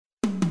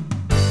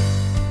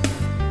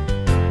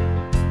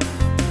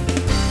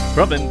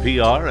From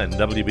NPR and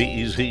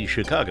WBEZ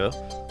Chicago,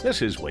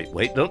 this is Wait,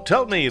 Wait, Don't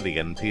Tell Me, the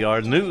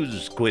NPR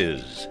News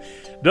Quiz.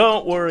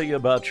 Don't worry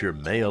about your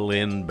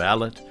mail-in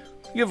ballot.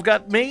 You've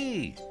got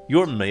me,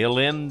 your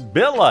mail-in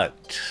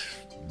billet,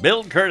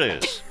 Bill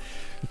Curtis.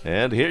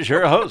 And here's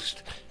your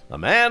host, a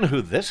man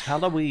who this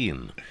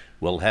Halloween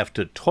will have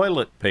to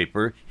toilet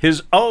paper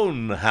his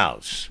own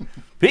house,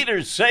 Peter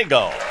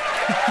Sagal.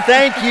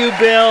 Thank you,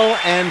 Bill,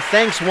 and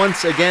thanks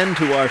once again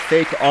to our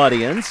fake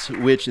audience,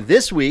 which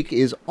this week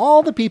is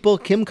all the people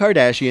Kim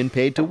Kardashian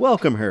paid to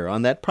welcome her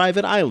on that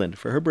private island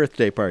for her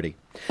birthday party.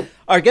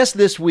 Our guest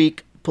this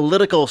week,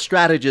 political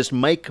strategist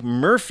Mike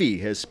Murphy,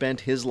 has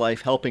spent his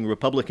life helping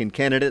Republican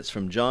candidates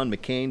from John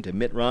McCain to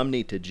Mitt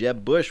Romney to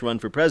Jeb Bush run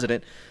for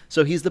president,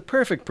 so he's the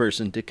perfect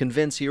person to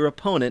convince your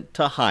opponent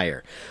to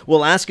hire.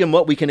 We'll ask him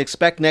what we can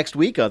expect next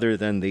week other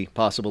than the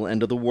possible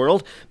end of the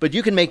world, but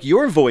you can make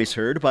your voice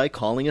heard by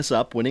calling us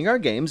up, winning our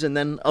games, and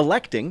then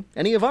electing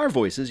any of our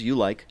voices you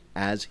like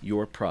as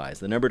your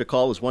prize. The number to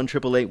call is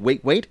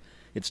 1-888-WAIT-WAIT.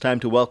 It's time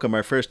to welcome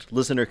our first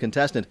listener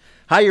contestant.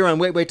 Hi, you're on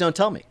Wait, Wait, Don't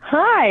Tell Me.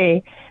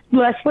 Hi,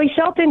 Leslie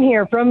Shelton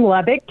here from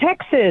Lubbock,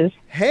 Texas.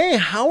 Hey,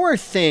 how are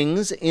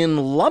things in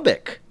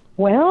Lubbock?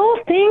 Well,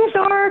 things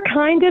are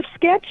kind of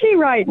sketchy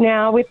right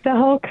now with the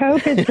whole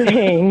COVID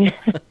thing.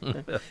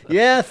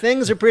 Yeah,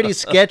 things are pretty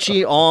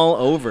sketchy all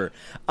over.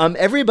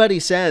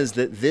 Everybody says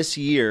that this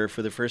year,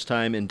 for the first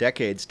time in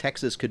decades,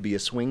 Texas could be a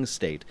swing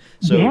state.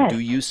 So Yes. Do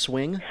you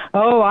swing?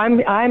 Oh,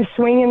 I'm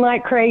swinging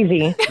like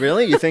crazy.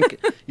 Really? You think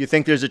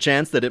there's a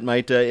chance that it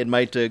might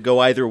go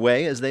either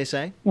way, as they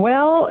say?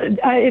 Well,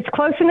 it's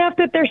close enough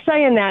that they're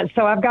saying that,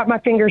 so I've got my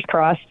fingers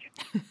crossed.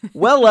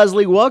 Well,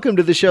 Leslie, welcome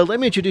to the show. Let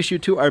me introduce you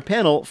to our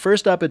panel.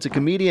 First up, it's a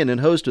comedian and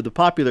host of the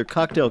popular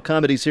cocktail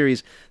comedy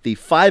series, The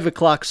 5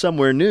 O'Clock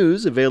Somewhere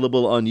News,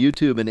 available on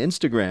YouTube and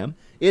Instagram.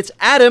 It's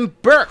Adam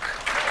Burke.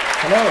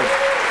 Hello.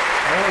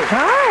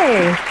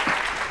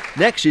 Hi.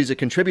 Next, she's a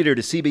contributor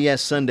to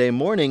CBS Sunday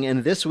Morning,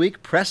 and this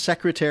week, press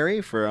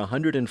secretary for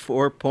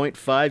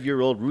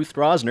 104.5-year-old Ruth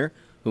Rosner,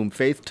 whom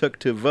Faith took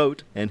to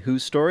vote, and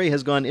whose story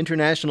has gone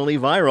internationally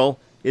viral.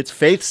 It's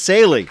Faith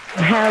Salie.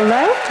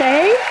 Hello,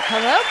 Faith.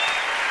 Hello?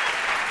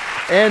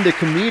 And a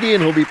comedian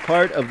who'll be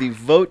part of the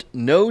Vote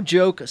No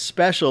Joke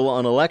special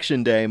on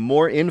Election Day.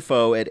 More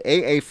info at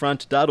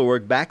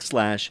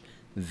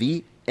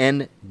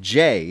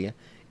aafront.org/VNJ.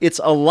 It's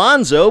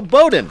Alonzo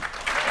Bowden.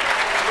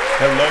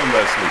 Hello,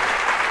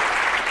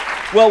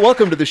 Leslie. Well,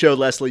 welcome to the show,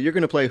 Leslie. You're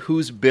going to play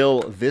Who's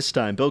Bill this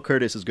time. Bill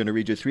Curtis is going to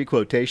read you 3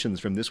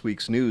 quotations from this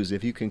week's news.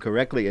 If you can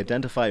correctly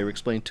identify or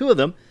explain 2 of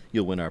them,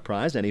 you'll win our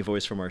prize, any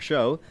voice from our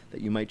show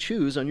that you might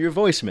choose on your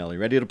voicemail. You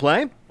ready to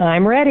play?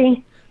 I'm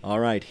ready. All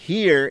right,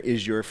 here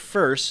is your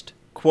first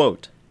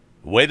quote.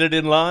 Waited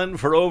in line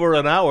for over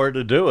an hour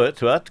to do it,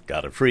 but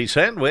got a free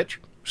sandwich,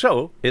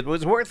 so it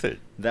was worth it.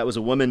 That was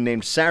a woman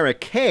named Sarah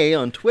Kay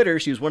on Twitter.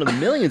 She was one of the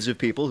millions of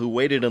people who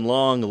waited in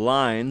long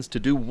lines to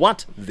do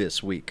what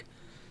this week?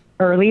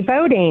 Early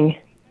voting.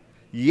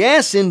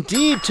 Yes,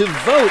 indeed, to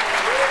vote.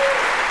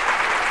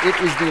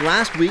 It was the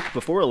last week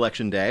before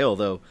Election Day,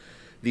 although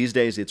these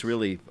days it's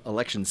really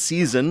election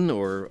season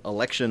or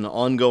election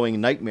ongoing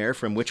nightmare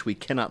from which we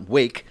cannot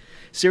wake.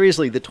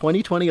 Seriously, the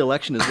 2020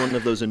 election is one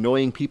of those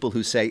annoying people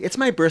who say, it's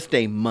my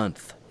birthday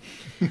month.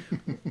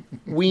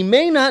 We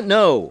may not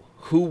know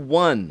who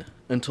won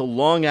until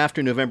long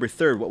after November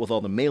 3rd, what with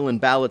all the mail-in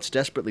ballots,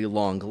 desperately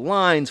long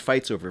lines,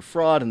 fights over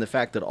fraud, and the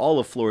fact that all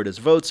of Florida's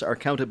votes are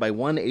counted by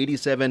one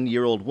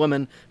 87-year-old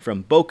woman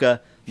from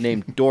Boca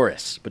named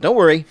Doris. But don't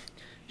worry,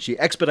 she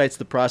expedites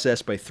the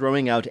process by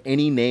throwing out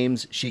any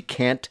names she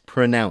can't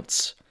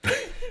pronounce.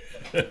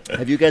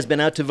 Have you guys been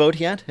out to vote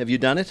yet? Have you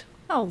done it?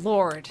 Oh,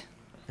 Lord.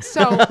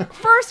 So,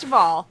 first of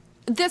all,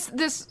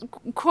 this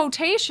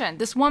quotation,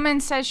 this woman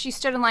says she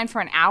stood in line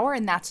for an hour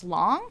and that's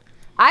long?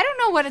 I don't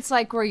know what it's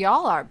like where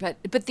y'all are, but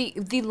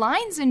the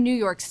lines in New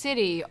York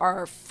City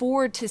are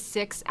 4 to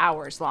 6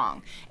 hours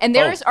long. And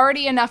there is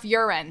already enough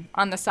urine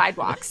on the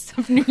sidewalks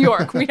of New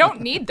York. We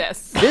don't need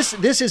this.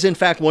 This is, in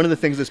fact, one of the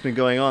things that's been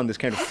going on, this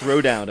kind of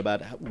throwdown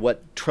about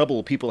what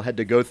trouble people had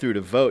to go through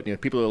to vote. You know,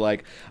 people are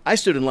like, I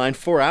stood in line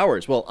 4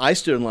 hours. Well, I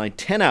stood in line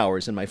 10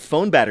 hours and my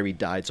phone battery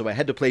died, so I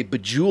had to play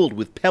Bejeweled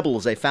with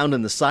pebbles I found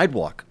on the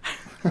sidewalk.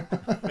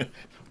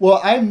 Well,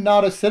 I'm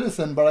not a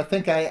citizen, but I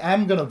think I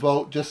am going to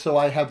vote just so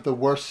I have the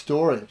worst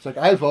story. It's like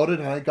I voted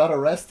and I got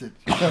arrested.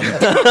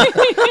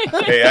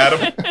 Hey,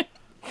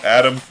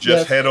 Adam, just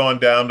Yes. head on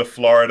down to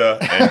Florida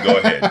and go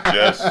ahead.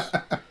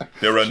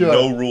 There are Sure.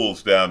 no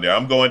rules down there.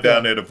 I'm going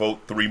down there to vote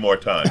 3 more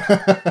times.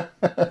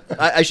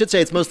 I should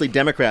say it's mostly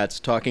Democrats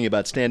talking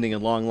about standing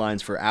in long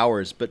lines for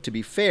hours, but to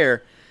be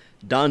fair,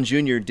 Don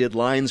Jr. did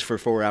lines for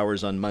 4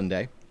 hours on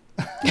Monday.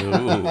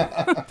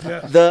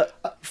 The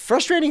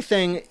frustrating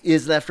thing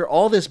is that after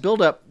all this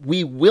buildup,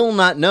 we will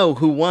not know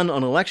who won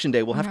on Election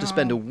Day. We'll have to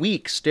spend a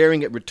week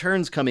staring at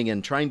returns coming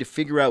in, trying to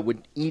figure out what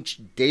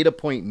each data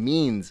point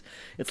means.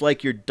 It's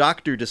like your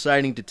doctor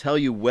deciding to tell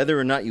you whether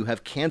or not you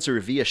have cancer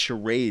via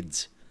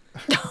charades.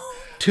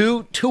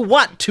 To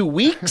what? 2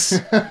 weeks?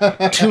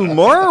 2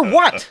 more?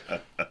 What?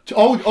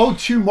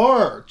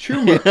 Tumor.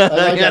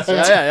 Yes,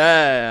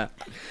 yeah.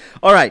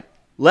 All right,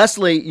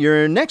 Leslie,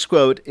 your next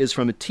quote is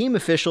from a team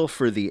official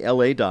for the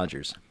L.A.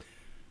 Dodgers.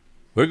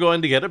 We're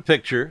going to get a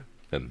picture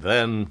and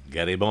then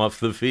get him off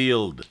the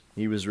field.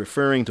 He was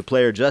referring to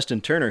player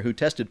Justin Turner, who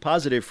tested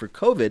positive for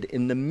COVID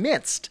in the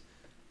midst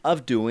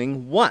of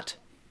doing what?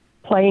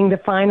 Playing the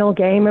final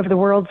game of the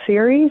World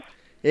Series?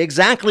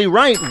 Exactly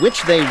right,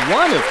 which they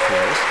won, of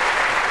course.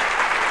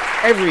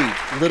 Every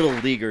little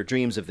leaguer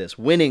dreams of this,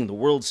 winning the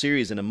World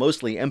Series in a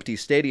mostly empty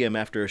stadium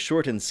after a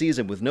shortened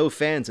season with no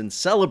fans and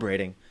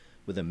celebrating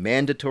with a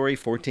mandatory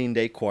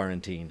 14-day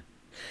quarantine.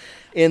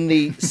 In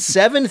the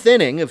seventh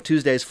inning of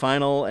Tuesday's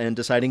final and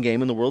deciding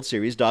game in the World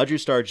Series,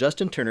 Dodgers star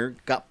Justin Turner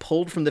got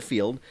pulled from the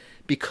field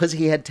because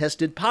he had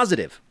tested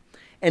positive.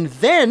 And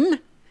then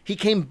he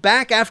came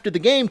back after the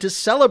game to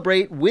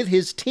celebrate with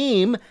his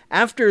team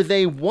after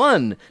they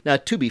won. Now,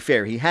 to be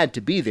fair, he had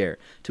to be there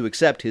to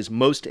accept his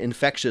Most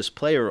Infectious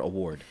Player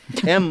Award.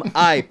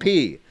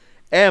 MIP.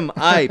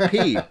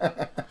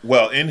 MIP.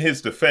 Well, in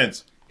his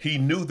defense, he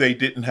knew they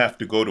didn't have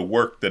to go to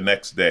work the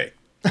next day.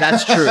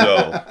 That's true.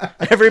 So,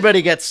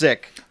 Everybody gets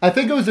sick. I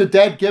think it was a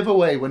dead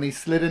giveaway when he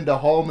slid into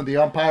home and the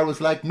umpire was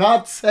like,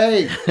 not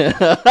safe.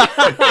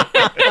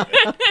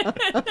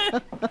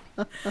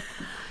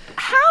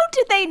 How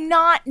did they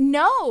not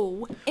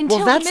know until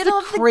Well, that's the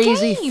middle the of the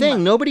crazy game?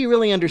 thing. Nobody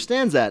really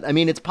understands that. I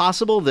mean, it's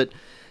possible that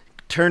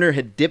Turner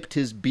had dipped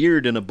his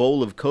beard in a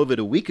bowl of COVID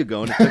a week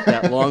ago and it took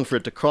that long for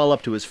it to crawl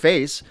up to his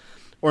face.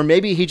 Or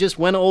maybe he just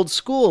went old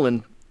school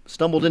and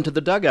stumbled into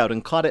the dugout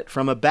and caught it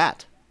from a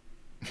bat.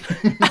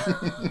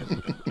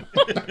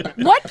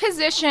 What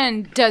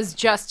position does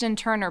Justin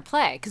Turner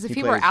play? Because if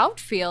he were plays-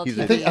 outfield, he's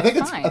he'd a- be I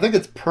think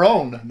it's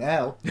prone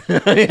now.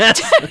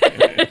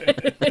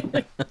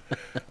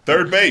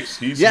 third base.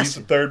 He's Yes.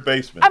 a third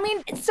baseman. I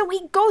mean, so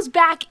he goes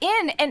back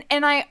in,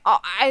 and I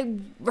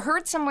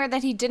heard somewhere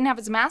that he didn't have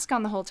his mask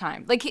on the whole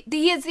time. Like,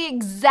 he is the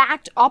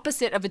exact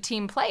opposite of a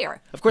team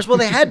player. Of course, well,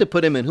 they had to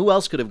put him in. Who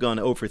else could have gone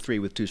 0 for 3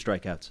 with 2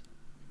 strikeouts?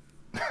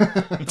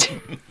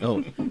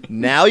 Oh,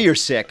 now you're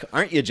sick,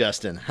 aren't you,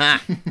 Justin?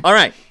 Ha! All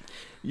right.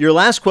 Your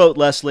last quote,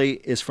 Leslie,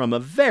 is from a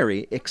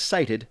very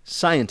excited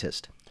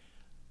scientist.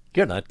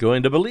 You're not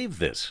going to believe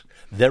this.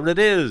 There it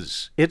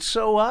is. It's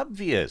so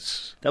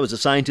obvious. That was a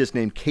scientist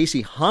named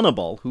Casey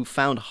Hannibal who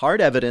found hard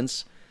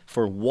evidence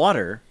for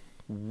water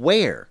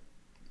where?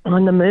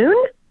 On the moon?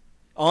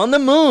 On the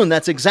moon.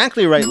 That's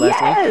exactly right,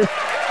 Leslie. Yes!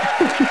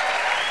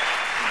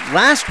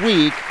 Last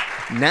week,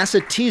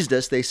 NASA teased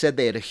us. They said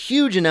they had a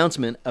huge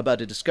announcement about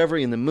a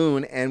discovery in the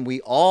moon, and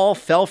we all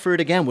fell for it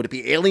again. Would it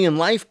be alien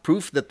life?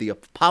 Proof that the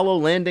Apollo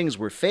landings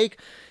were fake?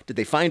 Did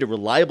they find a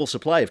reliable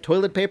supply of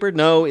toilet paper?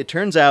 No, it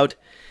turns out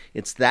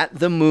it's that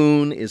the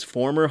moon is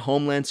former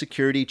Homeland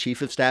Security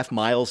Chief of Staff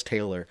Miles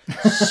Taylor.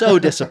 So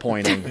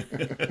disappointing.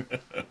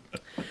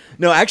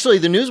 No, actually,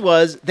 the news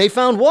was they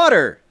found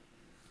water.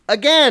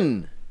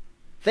 Again.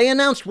 They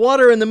announced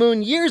water in the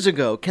moon years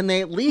ago. Can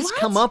they at least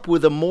come up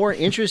with a more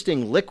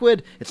interesting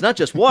liquid? It's not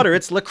just water,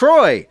 it's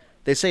LaCroix.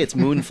 They say it's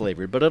moon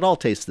flavored, but it all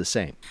tastes the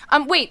same.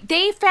 Wait,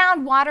 they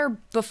found water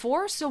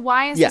before, so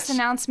why is Yes. this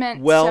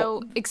announcement Well,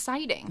 so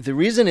exciting? The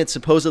reason it's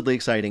supposedly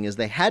exciting is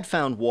they had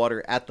found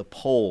water at the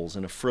poles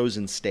in a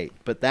frozen state,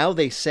 but now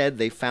they said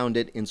they found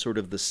it in sort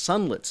of the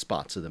sunlit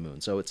spots of the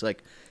moon. So it's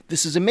like,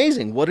 this is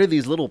amazing. What are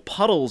these little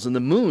puddles in the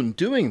moon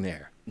doing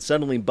there? And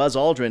suddenly Buzz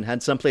Aldrin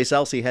had someplace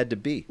else he had to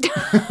be.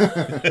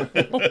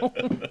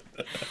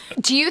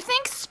 Do you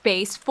think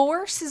Space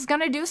Force is going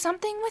to do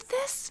something with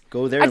this?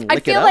 Go there and I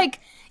lick it feel up? like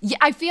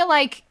I feel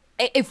like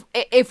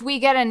if we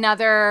get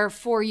another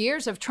 4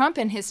 years of Trump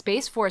and his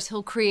Space Force,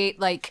 he'll create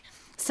like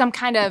some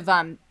kind of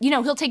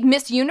he'll take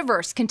Miss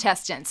Universe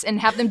contestants and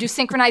have them do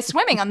synchronized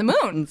swimming on the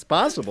moon. It's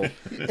possible.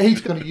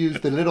 He's going to use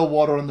the little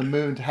water on the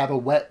moon to have a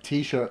wet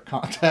T-shirt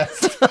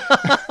contest.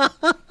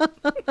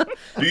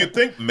 Do you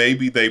think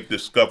maybe they've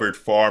discovered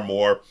far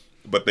more,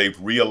 but they've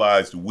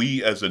realized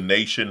we as a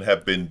nation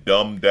have been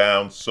dumbed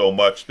down so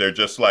much, they're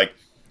just like,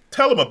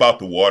 tell them about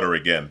the water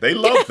again. They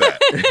love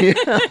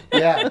that.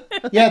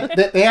 Yeah.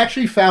 They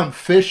actually found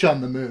fish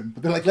on the moon,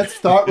 but they're like, let's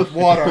start with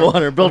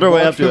water. Build our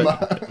way up to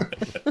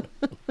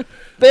it.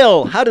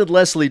 Bill, how did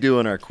Leslie do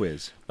in our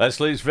quiz?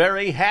 Leslie's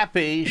very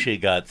happy. She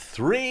got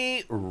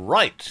 3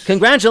 right.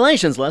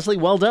 Congratulations, Leslie.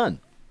 Well done.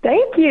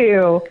 Thank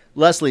you.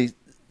 Leslie,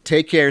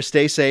 take care,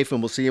 stay safe,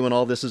 and we'll see you when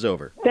all this is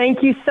over.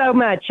 Thank you so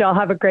much. Y'all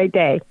have a great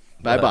day.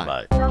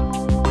 Bye-bye.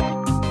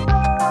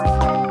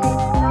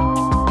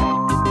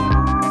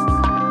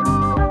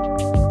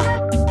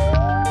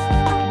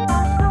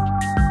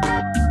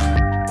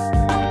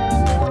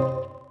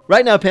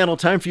 Right now, panel,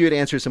 time for you to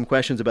answer some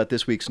questions about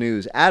this week's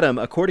news. Adam,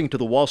 according to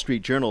the Wall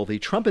Street Journal, the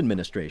Trump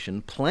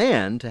administration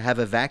planned to have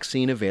a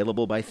vaccine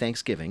available by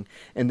Thanksgiving,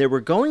 and they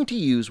were going to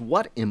use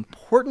what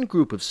important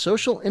group of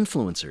social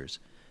influencers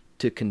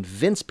to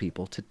convince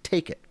people to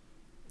take it?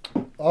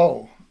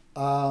 Oh,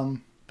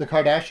 the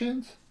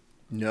Kardashians?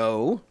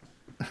 No,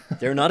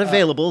 they're not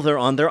available. They're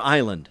on their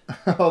island.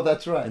 Oh,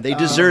 that's right. And they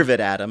deserve it,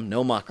 Adam.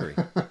 No mockery.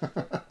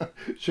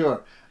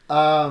 Sure.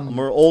 A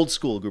more old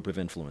school group of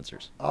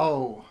influencers.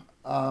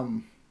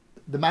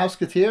 The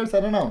Mouseketeers?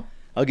 I don't know.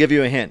 I'll give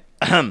you a hint.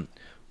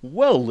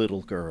 Well,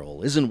 little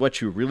girl, isn't what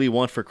you really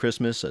want for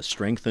Christmas a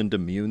strengthened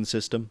immune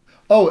system?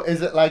 Oh,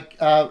 is it like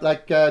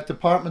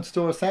department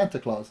store Santa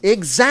Claus?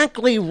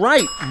 Exactly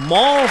right.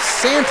 Mall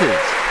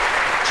Santas.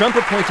 Trump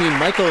appointee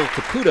Michael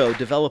Caputo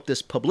developed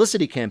this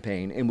publicity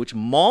campaign in which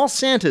mall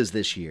Santas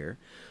this year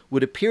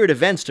would appear at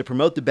events to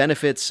promote the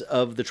benefits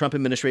of the Trump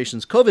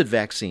administration's COVID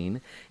vaccine.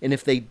 And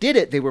if they did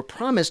it, they were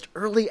promised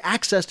early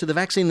access to the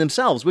vaccine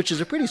themselves, which is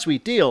a pretty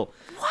sweet deal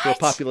for a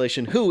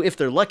population who, if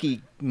they're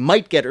lucky,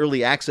 might get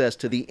early access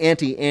to the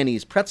Auntie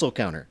Annie's pretzel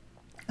counter.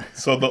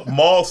 So the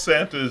mall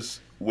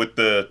Santas with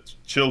the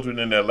children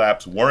in their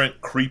laps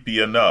weren't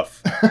creepy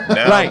enough.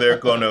 Now Right. they're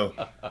going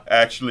to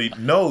actually,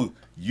 no,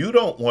 you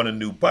don't want a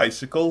new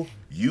bicycle.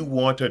 You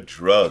want a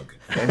drug.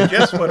 And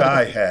guess what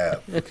I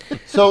have?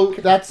 So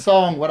that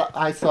song, what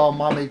I saw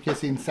Mommy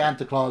kissing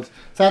Santa Claus.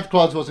 Santa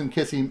Claus wasn't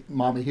kissing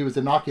Mommy, he was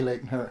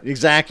inoculating her.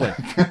 Exactly.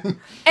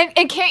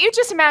 And can't you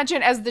just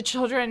imagine as the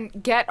children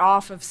get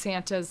off of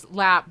Santa's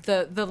lap,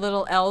 the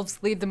little elves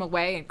lead them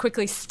away and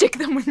quickly stick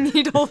them with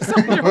needles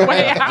on their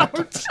way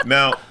out?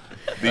 Now,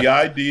 the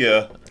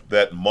idea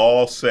that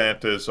mall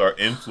Santas are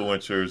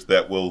influencers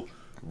that will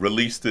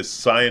release this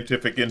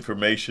scientific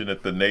information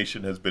that the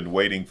nation has been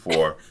waiting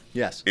for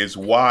Yes. is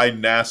why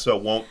NASA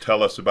won't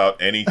tell us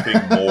about anything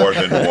more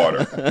than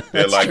water.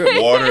 They're like,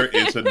 water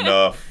is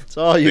enough. That's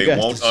all you They guys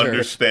won't deserve.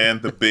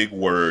 understand the big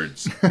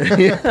words. Bring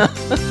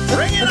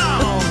it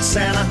on,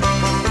 Santa.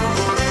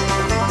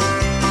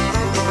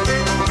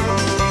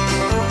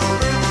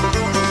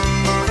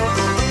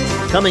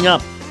 Coming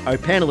up, our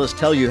panelists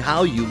tell you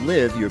how you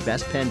live your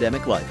best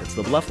pandemic life. It's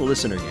the Bluff the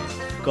Listener game.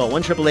 Call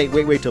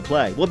 1-888-WAIT-WAIT to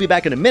play. We'll be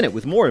back in a minute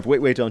with more of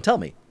Wait, Wait, Don't Tell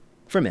Me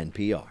from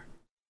NPR.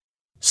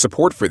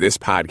 Support for this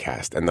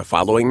podcast and the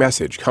following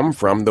message come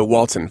from the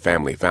Walton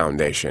Family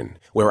Foundation,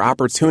 where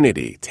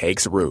opportunity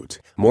takes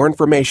root. More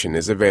information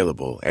is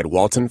available at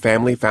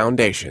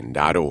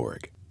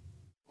waltonfamilyfoundation.org.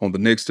 On the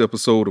next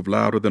episode of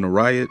Louder Than a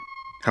Riot,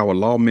 how a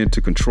law meant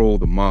to control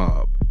the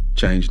mob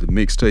changed the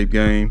mixtape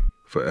game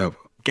forever.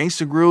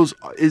 Gangsta Grills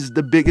is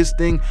the biggest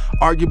thing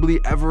arguably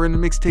ever in the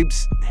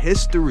mixtape's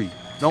history.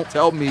 Don't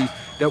tell me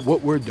that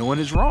what we're doing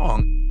is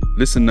wrong.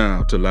 Listen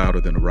now to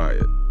Louder Than a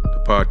Riot,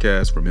 the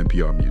podcast from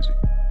NPR Music.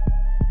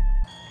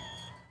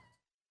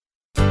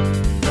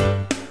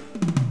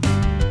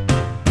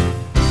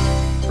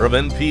 From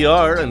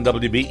NPR and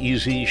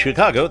WBEZ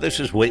Chicago,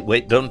 this is Wait,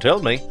 Wait, Don't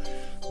Tell Me,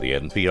 the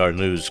NPR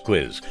News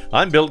Quiz.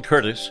 I'm Bill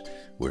Curtis.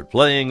 We're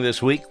playing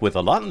this week with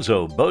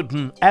Alonzo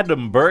Bowden,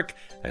 Adam Burke,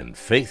 and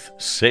Faith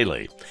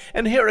Saley.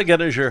 And here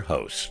again is your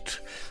host,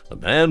 the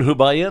man who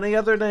by any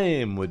other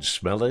name would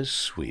smell as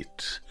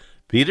sweet,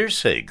 Peter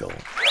Sagal.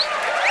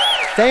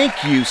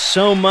 Thank you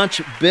so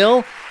much,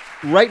 Bill.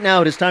 Right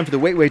now, it is time for the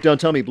Wait, Wait,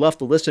 Don't Tell Me Bluff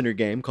the Listener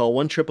game. Call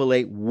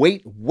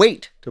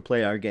 1-888-WAIT-WAIT to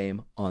play our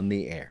game on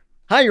the air.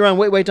 Hi, you're on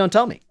Wait, Wait, Don't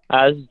Tell Me.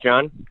 This is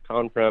John,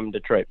 calling from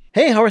Detroit.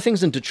 Hey, how are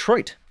things in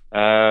Detroit?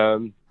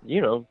 There's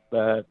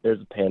a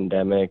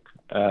pandemic.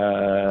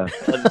 Other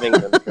things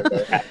I'm sure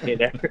they're happy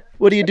there.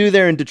 What do you do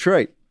there in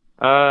Detroit?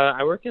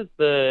 I work as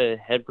the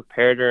head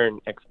preparator and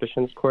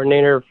exhibitions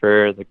coordinator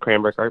for the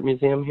Cranbrook Art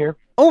Museum here.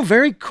 Oh,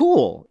 very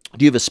cool.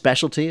 Do you have a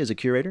specialty as a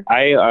curator?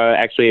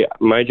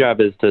 My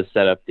job is to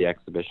set up the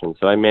exhibition.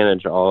 So I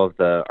manage all of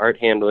the art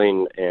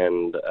handling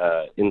and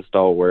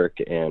install work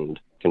and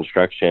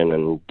construction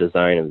and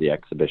design of the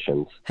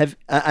exhibitions.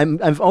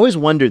 I've always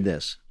wondered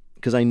this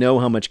because I know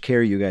how much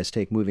care you guys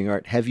take moving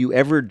art. Have you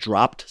ever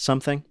dropped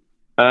something?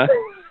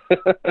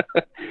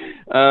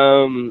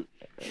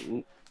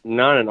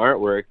 Not an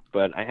artwork,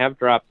 but I have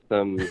dropped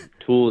some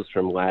tools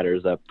from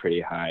ladders up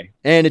pretty high.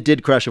 And it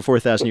did crush a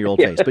 4,000-year-old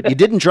vase, but you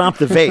didn't drop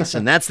the vase,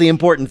 and that's the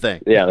important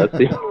thing. Yeah, that's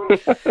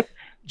the...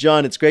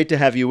 John, it's great to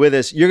have you with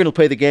us. You're going to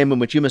play the game in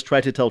which you must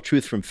try to tell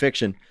truth from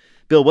fiction.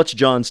 Bill, what's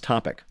John's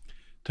topic?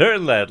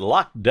 Turn that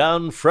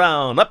lockdown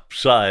frown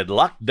upside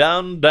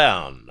lockdown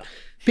down.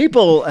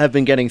 People have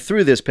been getting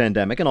through this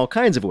pandemic in all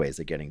kinds of ways.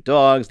 They're getting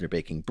dogs, they're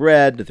baking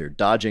bread, they're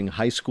dodging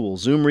high school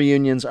Zoom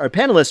reunions. Our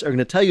panelists are going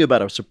to tell you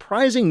about a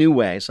surprising new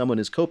way someone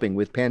is coping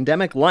with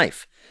pandemic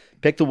life.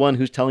 Pick the one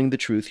who's telling the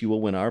truth. You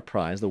will win our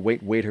prize, the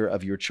waiter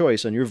of your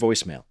choice, on your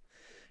voicemail.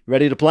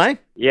 Ready to play?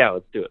 Yeah,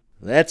 let's do it.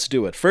 Let's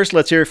do it. First,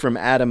 let's hear from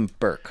Adam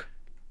Burke.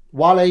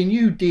 While a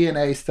new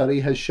DNA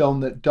study has shown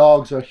that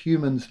dogs are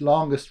humans'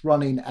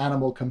 longest-running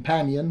animal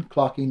companion,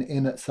 clocking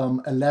in at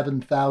some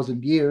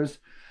 11,000 years,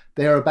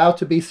 they are about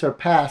to be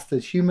surpassed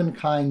as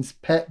humankind's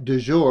pet du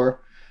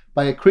jour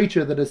by a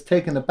creature that has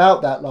taken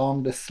about that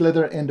long to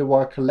slither into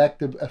our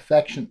collective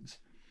affections.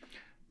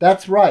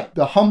 That's right,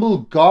 the humble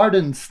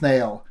garden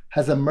snail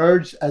has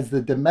emerged as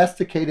the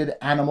domesticated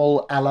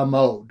animal a la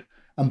mode.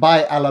 And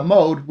by a la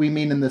mode, we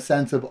mean in the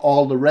sense of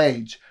all the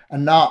rage,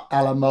 and not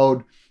a la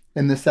mode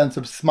in the sense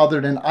of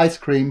smothered in ice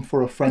cream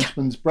for a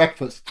Frenchman's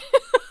breakfast.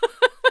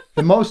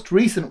 The most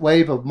recent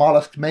wave of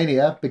mollusk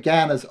mania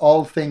began, as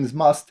all things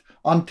must,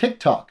 on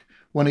TikTok,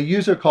 when a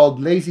user called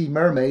Lazy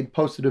Mermaid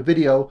posted a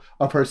video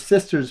of her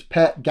sister's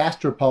pet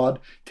gastropod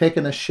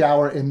taking a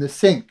shower in the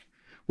sink,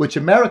 which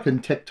American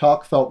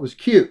TikTok thought was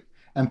cute,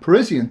 and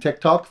Parisian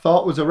TikTok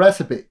thought was a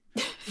recipe.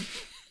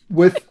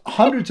 With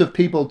hundreds of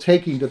people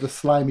taking to the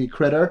slimy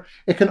critter,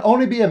 it can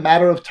only be a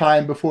matter of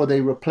time before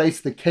they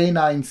replace the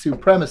canine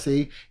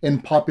supremacy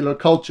in popular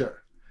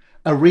culture.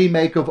 A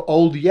remake of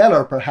Old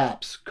Yeller,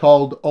 perhaps,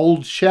 called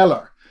Old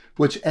Sheller,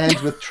 which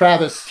ends with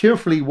Travis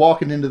tearfully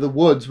walking into the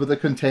woods with a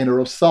container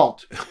of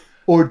salt.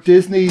 Or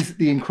Disney's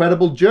The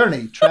Incredible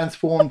Journey,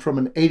 transformed from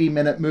an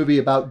 80-minute movie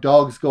about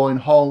dogs going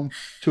home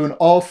to an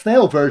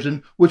all-snail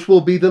version, which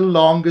will be the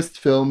longest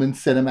film in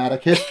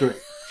cinematic history.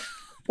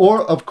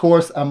 Or, of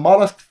course, a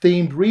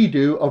mollusk-themed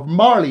redo of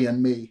Marley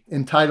and Me,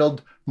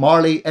 entitled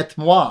Marley et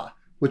Moi,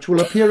 which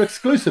will appear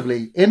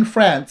exclusively in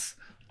France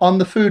on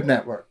the Food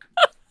Network.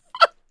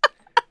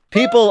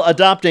 People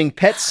adopting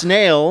pet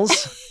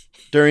snails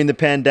during the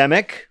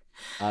pandemic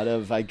out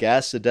of, I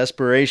guess, a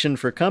desperation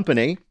for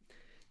company.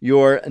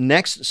 Your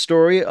next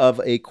story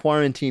of a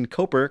quarantine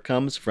coper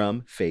comes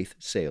from Faith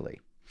Saley.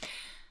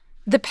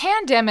 The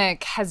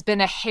pandemic has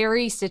been a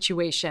hairy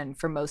situation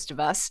for most of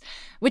us,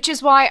 which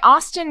is why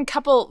Austin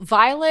couple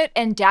Violet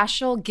and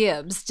Dashiell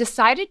Gibbs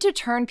decided to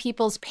turn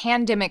people's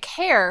pandemic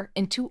hair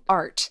into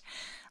art.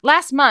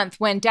 Last month,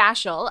 when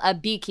Dashiell, a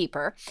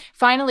beekeeper,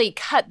 finally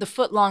cut the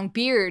foot-long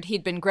beard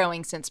he'd been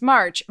growing since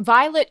March,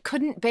 Violet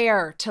couldn't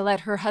bear to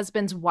let her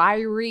husband's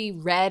wiry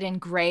red and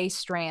gray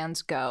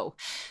strands go.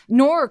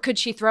 Nor could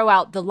she throw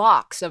out the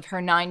locks of her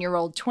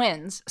 9-year-old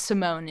twins,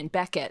 Simone and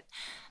Beckett.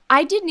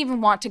 I didn't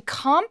even want to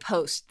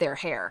compost their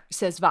hair,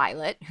 says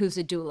Violet, who's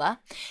a doula.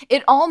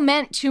 It all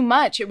meant too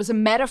much. It was a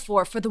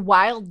metaphor for the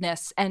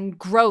wildness and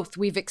growth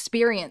we've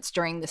experienced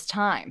during this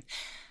time.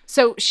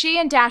 So she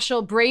and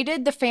Dashiell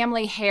braided the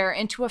family hair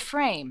into a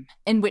frame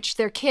in which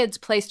their kids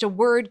placed a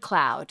word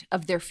cloud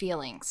of their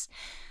feelings.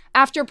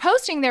 After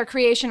posting their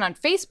creation on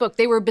Facebook,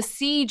 they were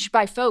besieged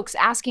by folks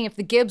asking if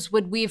the Gibbs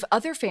would weave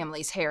other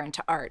families' hair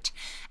into art.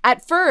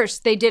 At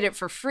first, they did it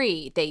for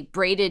free. They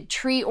braided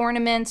tree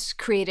ornaments,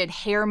 created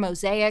hair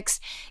mosaics,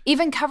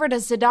 even covered a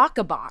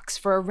tzedakah box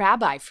for a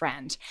rabbi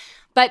friend.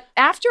 But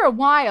after a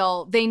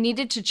while, they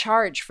needed to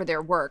charge for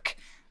their work.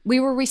 We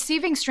were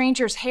receiving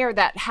strangers' hair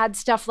that had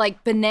stuff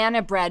like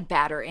banana bread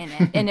batter in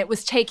it, and it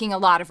was taking a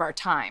lot of our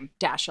time,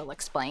 Dashiell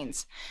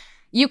explains.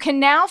 You can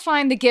now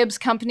find the Gibbs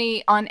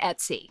Company on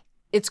Etsy.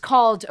 It's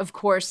called, of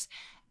course,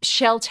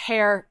 Shelt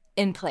Hair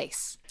in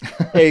Place.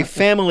 A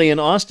family in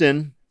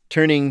Austin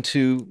turning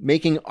to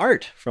making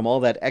art from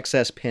all that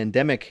excess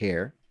pandemic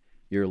hair.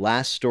 Your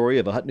last story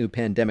of a hot new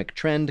pandemic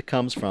trend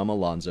comes from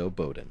Alonzo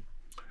Bowden.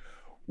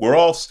 We're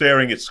all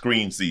staring at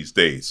screens these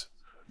days,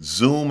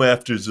 Zoom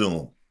after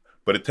Zoom.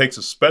 But it takes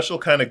a special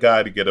kind of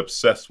guy to get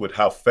obsessed with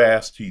how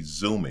fast he's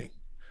zooming.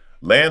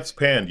 Lance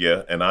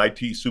Pandya, an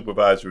IT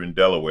supervisor in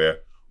Delaware,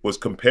 was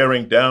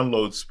comparing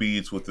download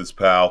speeds with his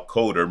pal,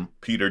 coder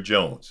Peter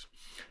Jones.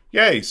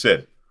 Yeah, he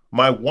said,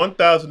 my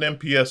 1,000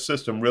 MPS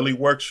system really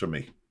works for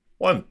me.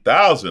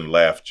 1,000,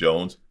 laughed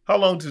Jones. How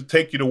long does it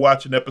take you to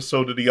watch an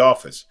episode of The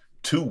Office?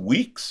 2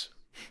 weeks?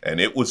 And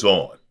it was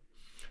on.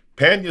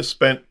 Pandya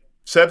spent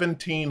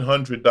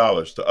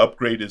 $1,700 to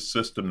upgrade his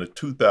system to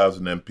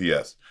 2,000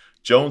 MPS.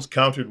 Jones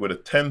countered with a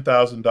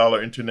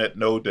 $10,000 internet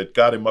node that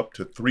got him up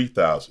to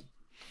 3,000.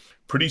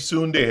 Pretty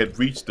soon they had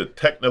reached the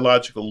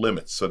technological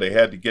limits, so they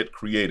had to get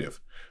creative.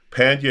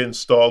 Pandya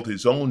installed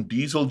his own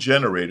diesel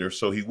generator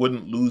so he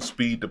wouldn't lose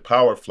speed to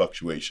power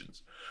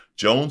fluctuations.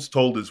 Jones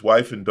told his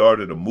wife and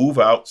daughter to move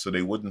out so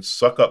they wouldn't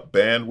suck up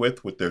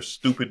bandwidth with their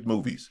stupid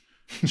movies.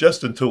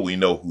 Just until we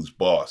know who's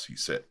boss, he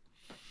said.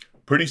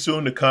 Pretty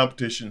soon the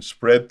competition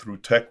spread through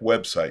tech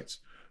websites.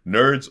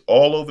 Nerds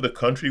all over the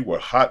country were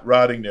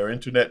hot-rodding their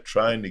internet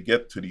trying to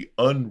get to the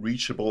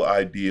unreachable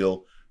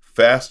ideal,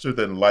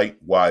 faster-than-light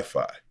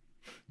Wi-Fi.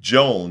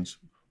 Jones,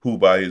 who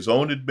by his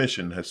own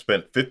admission has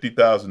spent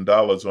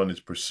 $50,000 on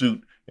his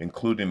pursuit,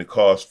 including the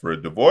cost for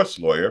a divorce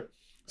lawyer,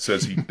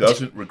 says he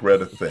doesn't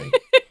regret a thing.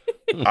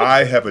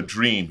 I have a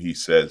dream, he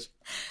says,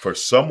 for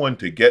someone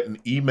to get an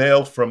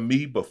email from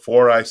me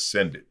before I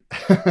send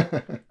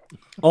it.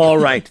 All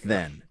right,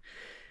 then.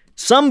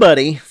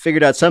 Somebody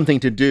figured out something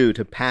to do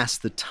to pass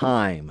the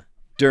time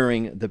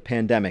during the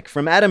pandemic.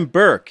 From Adam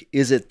Burke,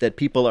 is it that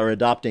people are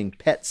adopting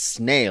pet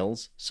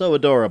snails? So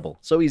adorable,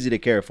 so easy to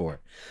care for.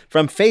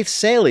 From Faith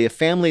Saley, a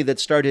family that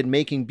started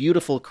making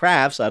beautiful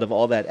crafts out of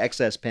all that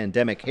excess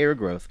pandemic hair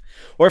growth.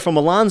 Or from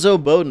Alonzo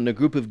Bowden, a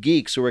group of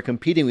geeks who are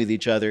competing with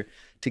each other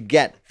to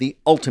get the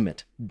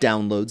ultimate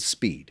download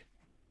speed.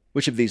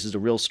 Which of these is a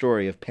real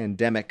story of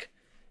pandemic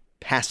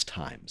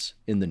pastimes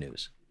in the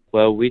news?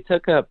 Well, we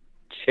took up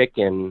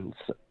chickens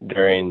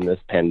during this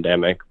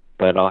pandemic,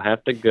 but I'll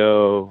have to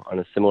go on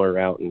a similar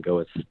route and go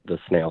with the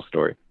snail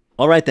story.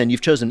 All right, then. You've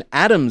chosen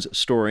Adam's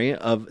story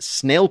of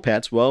snail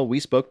pets. Well,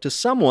 we spoke to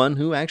someone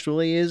who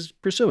actually is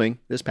pursuing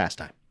this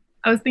pastime.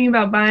 I was thinking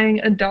about buying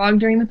a dog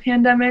during the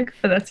pandemic,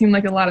 but that seemed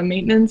like a lot of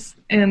maintenance,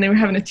 and they were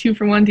having a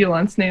 2-for-1 deal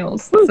on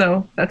snails. Woo!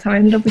 So that's how I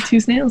ended up with 2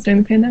 snails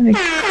during the pandemic.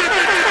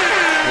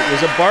 It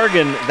was a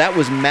bargain. That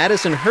was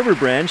Madison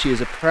Herberbrand. She is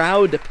a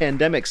proud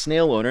pandemic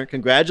snail owner.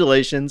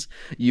 Congratulations.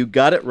 You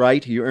got it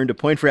right. You earned a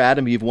point for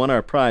Adam. You've won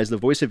our prize, the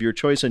voice of your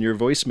choice on your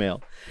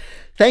voicemail.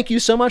 Thank you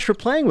so much for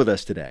playing with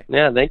us today.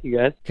 Yeah, thank you,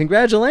 guys.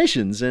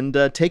 Congratulations, and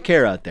take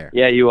care out there.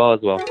 Yeah, you all as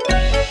well.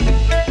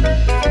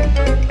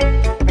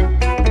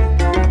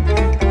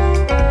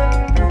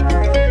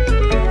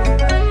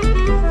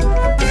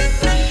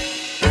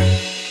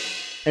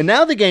 And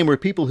now the game where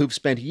people who've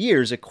spent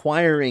years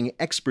acquiring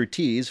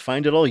expertise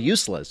find it all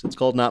useless. It's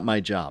called Not My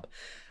Job.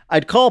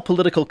 I'd call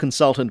political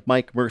consultant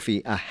Mike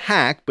Murphy a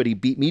hack, but he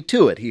beat me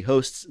to it. He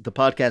hosts the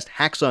podcast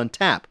Hacks on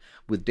Tap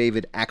with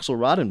David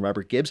Axelrod and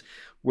Robert Gibbs,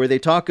 where they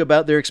talk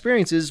about their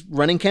experiences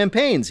running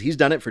campaigns. He's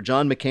done it for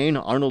John McCain,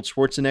 Arnold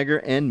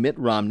Schwarzenegger, and Mitt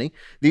Romney.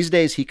 These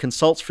days, he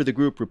consults for the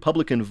group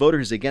Republican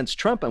Voters Against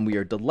Trump, and we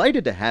are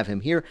delighted to have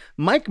him here.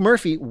 Mike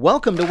Murphy,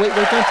 welcome to Wait,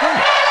 Wait, Don't Tell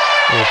Me.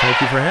 Well,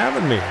 thank you for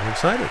having me. I'm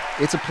excited.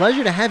 It's a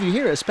pleasure to have you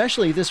here,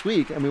 especially this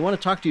week. And we want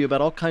to talk to you about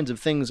all kinds of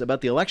things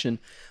about the election.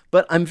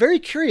 But I'm very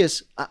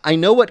curious. I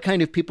know what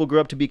kind of people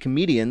grow up to be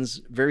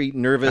comedians, very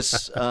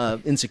nervous,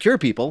 insecure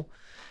people.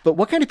 But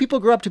what kind of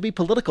people grow up to be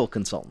political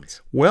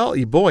consultants? Well,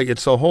 boy,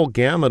 it's a whole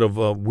gamut of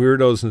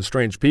weirdos and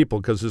strange people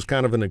because it's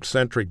kind of an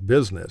eccentric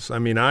business. I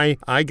mean, I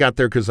got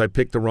there because I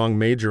picked the wrong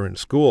major in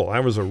school.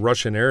 I was a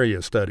Russian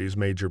area studies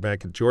major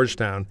back at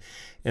Georgetown.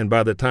 And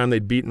by the time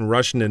they'd beaten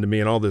Russian into me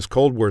and all this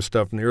Cold War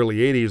stuff in the early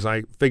 80s,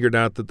 I figured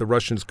out that the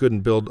Russians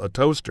couldn't build a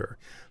toaster.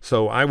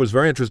 So I was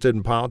very interested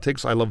in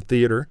politics. I love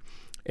theater.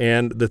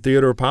 And the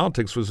theater of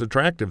politics was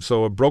attractive.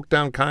 So a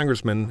broke-down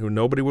congressman who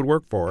nobody would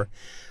work for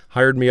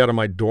hired me out of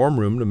my dorm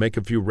room to make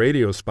a few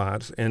radio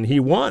spots, and he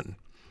won.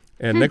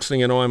 And next thing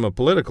you know, I'm a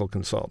political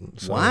consultant.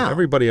 So wow.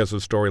 Everybody has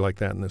a story like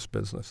that in this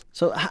business.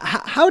 So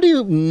how do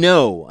you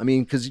know? I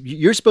mean, because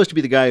you're supposed to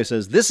be the guy who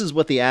says, this is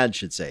what the ad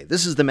should say.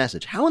 This is the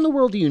message. How in the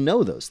world do you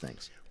know those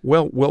things?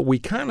 Well, we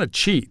kind of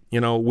cheat.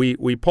 You know,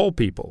 we poll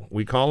people.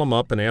 We call them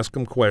up and ask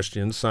them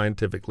questions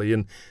scientifically,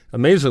 and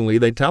amazingly,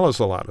 they tell us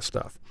a lot of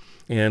stuff.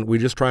 And we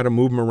just try to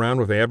move them around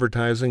with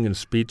advertising and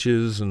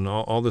speeches and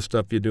all the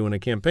stuff you do in a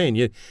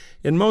campaign.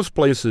 In most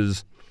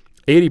places,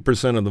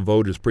 80% of the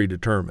vote is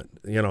predetermined.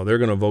 You know, they're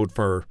going to vote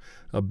for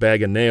a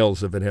bag of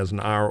nails if it has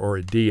an R or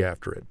a D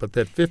after it. But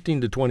that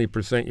 15 to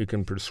 20% you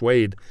can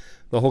persuade,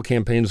 the whole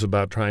campaign's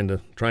about trying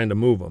to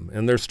move them.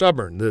 And they're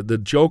stubborn. The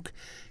joke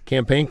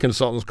campaign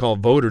consultants call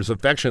voters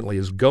affectionately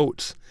is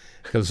goats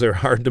because they're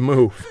hard to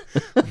move.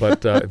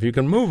 But if you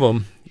can move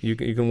them, you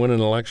can win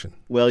an election.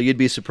 Well, you'd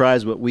be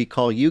surprised what we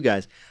call you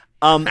guys.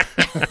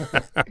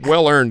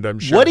 Well earned, I'm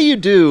sure. What do you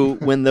do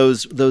when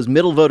those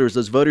middle voters,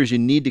 those voters you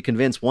need to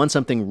convince, want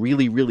something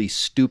really, really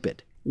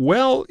stupid?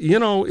 Well, you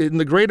know, in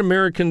the great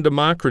American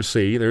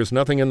democracy, there's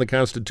nothing in the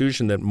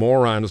Constitution that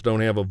morons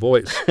don't have a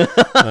voice.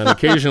 And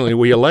occasionally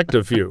we elect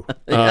a few.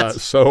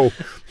 Yes. So,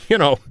 you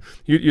know,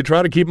 you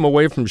try to keep them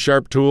away from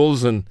sharp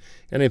tools and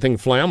anything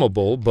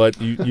flammable, but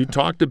you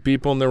talk to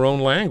people in their own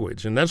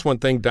language. And that's one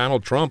thing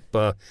Donald Trump,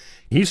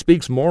 he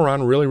speaks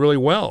moron really, really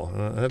well.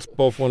 That's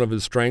both one of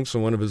his strengths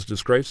and one of his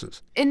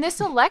disgraces. In this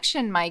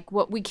election, Mike,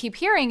 what we keep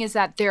hearing is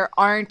that there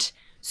aren't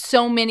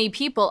so many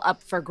people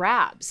up for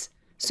grabs.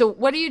 So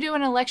what do you do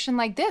in an election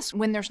like this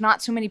when there's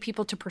not so many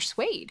people to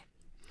persuade?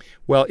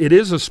 Well, it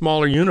is a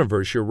smaller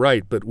universe, you're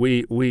right, but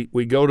we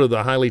go to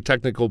the highly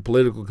technical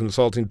political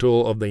consulting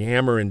tool of the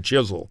hammer and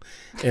chisel,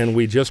 and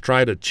we just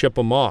try to chip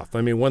them off.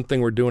 I mean, one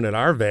thing we're doing at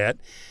RVAT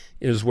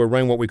is we're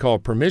running what we call a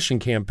permission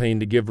campaign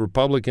to give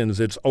Republicans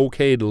it's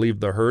okay to leave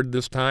the herd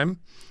this time.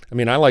 I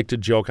mean, I like to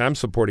joke I'm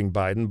supporting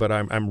Biden, but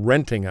I'm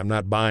renting, I'm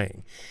not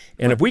buying.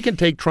 And if we can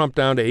take Trump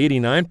down to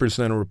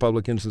 89% of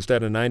Republicans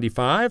instead of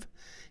 95%,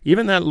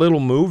 even that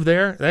little move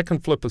there, that can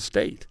flip a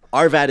state.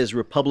 RVAT is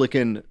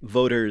Republican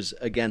Voters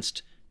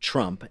Against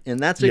Trump, and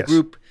that's a Yes.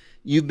 group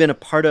you've been a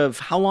part of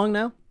how long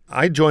now?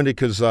 I joined it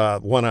because,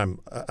 one, I'm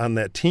on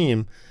that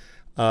team,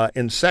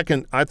 and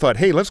second, I thought,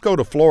 hey, let's go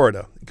to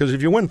Florida, because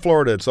if you win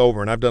Florida, it's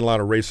over, and I've done a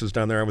lot of races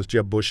down there. I was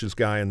Jeb Bush's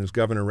guy in his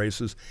governor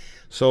races.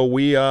 So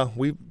we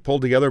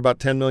pulled together about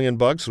 $10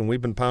 million, and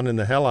we've been pounding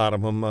the hell out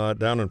of them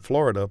down in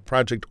Florida.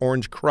 Project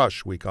Orange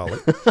Crush, we call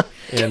it.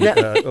 And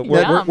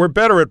we're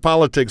better at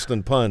politics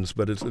than puns,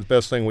 but it's the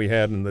best thing we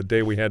had in the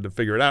day we had to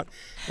figure it out.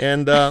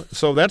 And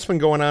so that's been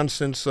going on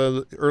since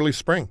early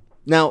spring.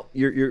 Now,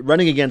 you're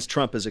running against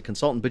Trump as a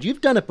consultant, but you've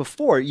done it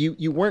before.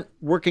 You weren't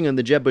working on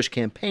the Jeb Bush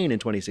campaign in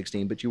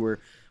 2016, but you were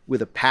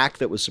with a PAC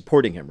that was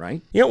supporting him,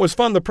 right? Yeah, it was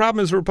fun. The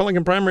problem is the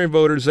Republican primary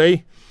voters,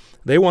 they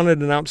wanted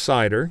an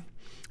outsider.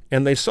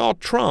 And they saw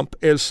Trump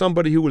as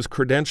somebody who was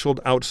credentialed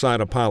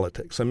outside of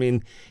politics. I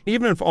mean,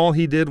 even if all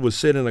he did was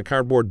sit in a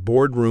cardboard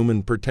boardroom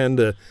and pretend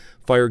to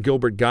fire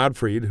Gilbert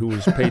Gottfried, who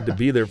was paid to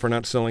be there for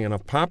not selling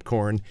enough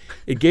popcorn,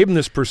 it gave him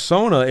this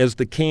persona as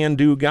the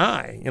can-do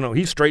guy. You know,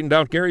 he straightened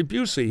out Gary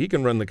Busey. He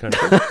can run the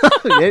country.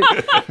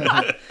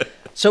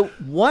 So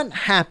what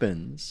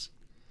happens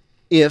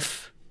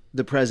if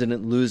the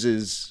president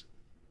loses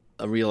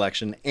a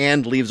re-election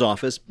and leaves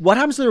office, what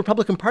happens to the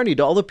Republican Party?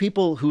 Do all the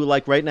people who,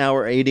 like right now,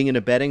 are aiding and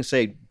abetting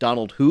say,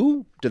 Donald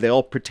who? Do they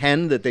all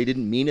pretend that they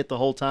didn't mean it the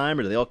whole time?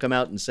 Or do they all come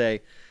out and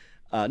say,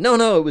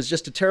 no, it was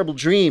just a terrible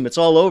dream, it's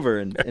all over,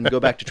 and go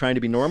back to trying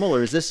to be normal?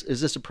 Or is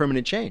this a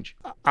permanent change?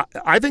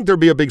 I think there'll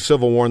be a big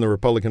civil war in the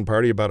Republican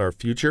Party about our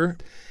future.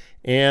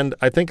 And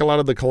I think a lot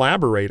of the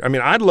collaborate. I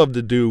mean, I'd love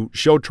to do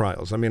show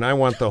trials. I mean, I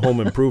want the Home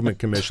Improvement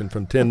Commission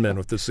from Tin Men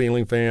with the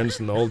ceiling fans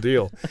and the whole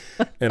deal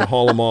and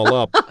haul them all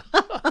up.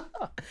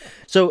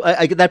 So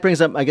that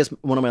brings up, I guess,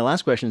 one of my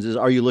last questions is,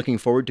 are you looking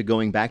forward to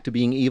going back to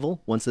being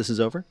evil once this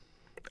is over?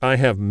 I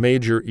have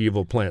major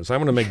evil plans.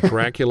 I'm going to make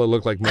Dracula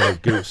look like Mel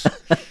Goose.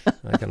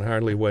 I can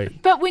hardly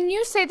wait. But when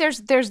you say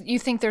you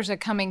think there's a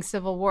coming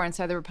civil war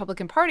inside the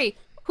Republican Party,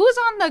 who's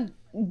on the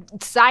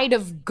side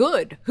of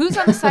good? Who's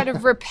on the side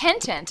of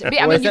repentant? I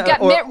mean, you've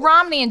got Mitt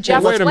Romney and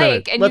Jeff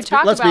Flake, and you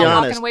talk about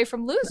walking away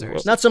from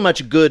losers. Not so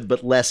much good,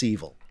 but less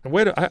evil.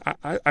 Wait,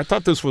 I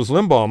thought this was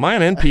Limbaugh. Am I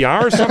on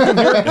NPR or something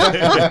here?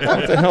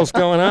 What the hell's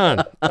going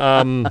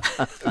on?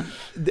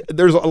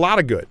 There's a lot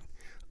of good.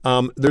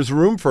 There's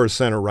room for a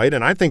center right,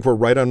 and I think we're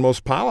right on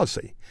most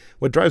policy.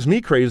 What drives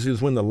me crazy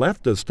is when the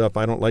left does stuff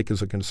I don't like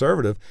as a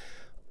conservative.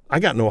 I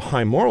got no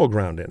high moral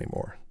ground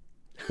anymore.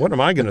 What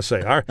am I going to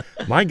say?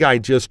 My guy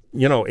just,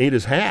 ate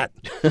his hat.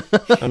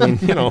 I mean,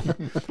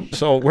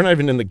 so we're not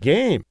even in the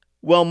game.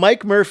 Well,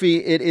 Mike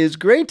Murphy, it is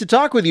great to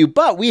talk with you,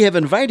 but we have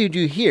invited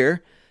you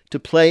here to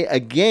play a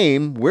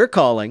game we're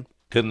calling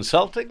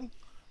Consulting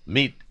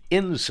Meet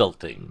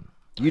Insulting.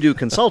 You do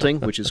consulting,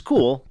 which is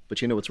cool,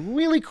 but you know what's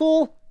really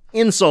cool?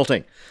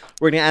 Insulting.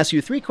 We're going to ask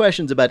you 3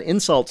 questions about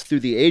insults through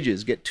the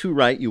ages. Get 2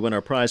 right, you win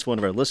our prize for one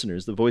of our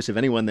listeners, the voice of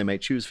anyone they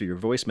might choose for your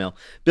voicemail.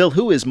 Bill,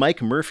 who is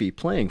Mike Murphy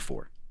playing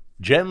for?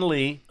 Jen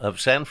Lee of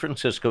San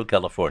Francisco,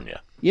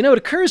 California. You know, it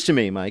occurs to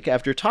me, Mike,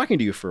 after talking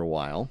to you for a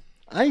while,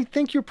 I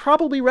think you're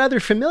probably rather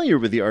familiar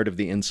with the art of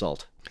the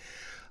insult.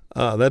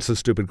 That's a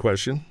stupid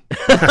question.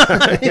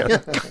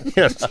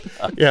 Yes.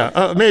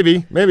 Yeah,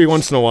 maybe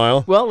once in a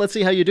while. Well, let's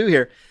see how you do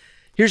here.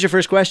 Here's your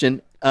first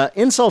question.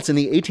 Insults in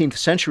the 18th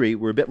century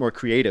were a bit more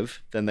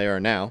creative than they are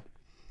now.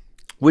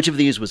 Which of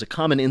these was a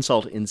common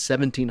insult in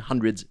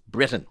 1700s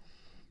Britain?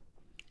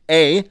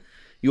 A,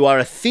 you are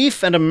a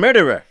thief and a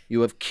murderer.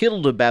 You have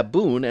killed a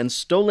baboon and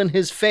stolen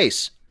his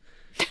face.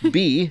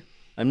 B,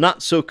 I'm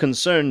not so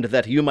concerned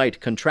that you might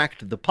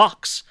contract the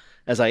pox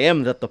as I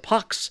am that the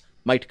pox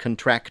might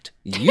contract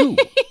you.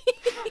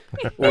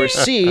 Or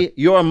C,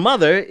 your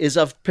mother is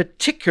of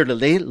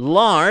particularly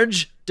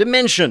large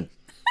dimension.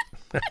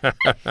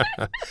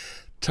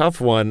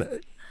 Tough one.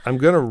 I'm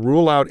going to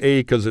rule out A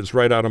because it's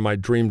right out of my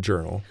dream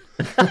journal.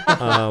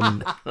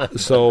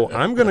 So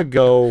I'm going to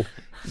go...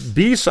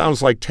 B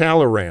sounds like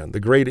Talleyrand, the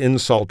great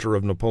insulter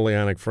of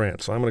Napoleonic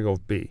France. So I'm going to go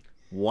with B.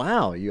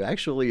 Wow, you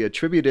actually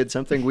attributed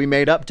something we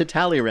made up to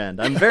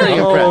Talleyrand. I'm very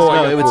impressed.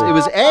 No, it was A.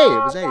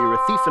 It was A. You're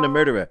a thief and a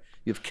murderer.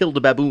 You've killed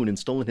a baboon and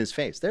stolen his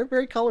face. They're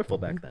very colorful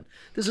back then.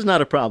 This is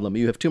not a problem.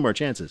 You have 2 more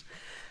chances.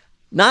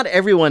 Not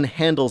everyone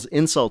handles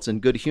insults in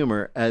good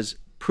humor, as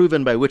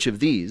proven by which of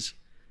these?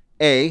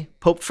 A,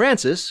 Pope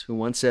Francis, who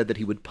once said that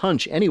he would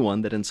punch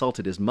anyone that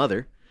insulted his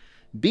mother.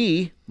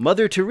 B,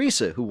 Mother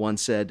Teresa, who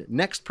once said,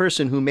 next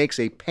person who makes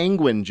a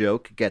penguin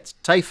joke gets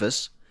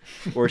typhus.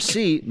 Or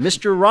C,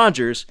 Mr.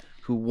 Rogers,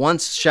 who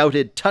once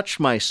shouted, touch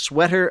my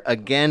sweater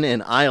again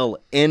and I'll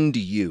end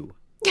you.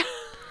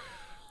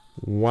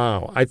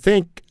 Wow. I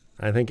think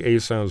A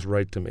sounds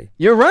right to me.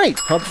 You're right.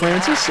 Pope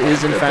Francis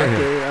is, in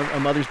fact, a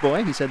mother's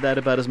boy. He said that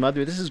about his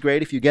mother. This is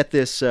great. If you get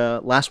this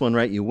last one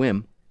right, you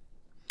win.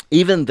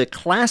 Even the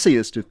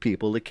classiest of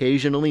people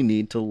occasionally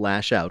need to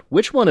lash out.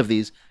 Which one of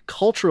these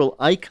cultural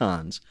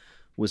icons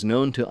was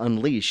known to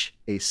unleash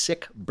a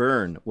sick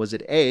burn? Was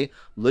it A,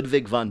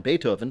 Ludwig van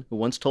Beethoven, who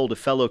once told a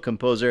fellow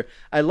composer,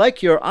 I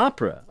like your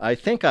opera. I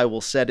think I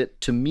will set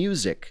it to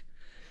music.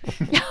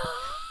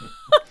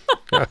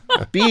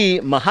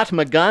 B,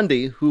 Mahatma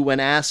Gandhi, who when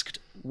asked,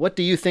 what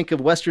do you think of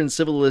Western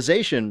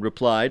civilization,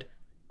 replied,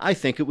 I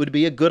think it would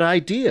be a good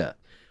idea.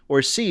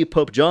 Or C,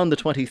 Pope John the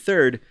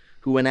 23rd,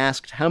 who when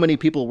asked how many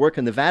people work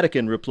in the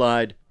Vatican,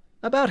 replied,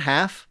 about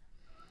half.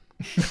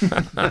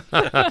 I'm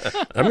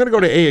going to go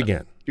to A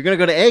again. You're going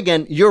to go to A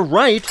again. You're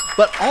right,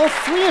 but all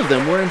 3 of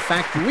them were in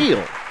fact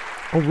real.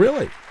 Oh,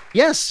 really?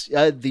 Yes,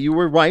 you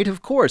were right,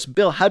 of course.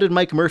 Bill, how did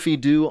Mike Murphy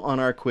do on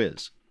our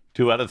quiz?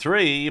 2 out of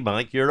 3.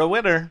 Mike, you're a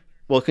winner.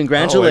 Well,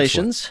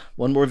 congratulations.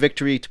 One more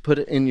victory to put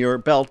in your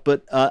belt.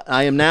 But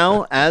I am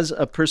now, as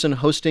a person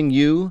hosting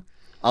you,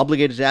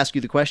 obligated to ask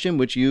you the question,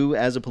 which you,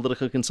 as a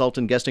political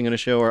consultant guesting on a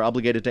show, are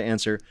obligated to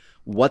answer.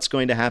 What's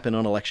going to happen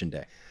on Election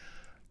Day?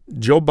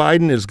 Joe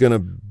Biden is going to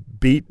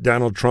beat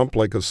Donald Trump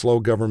like a slow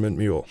government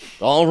mule.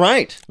 All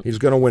right. He's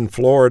going to win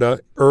Florida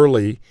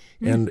early,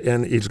 and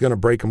he's going to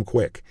break them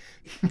quick.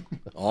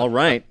 All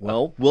right.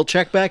 Well, we'll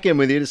check back in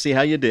with you to see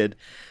how you did.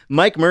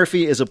 Mike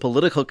Murphy is a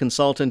political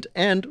consultant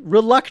and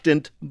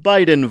reluctant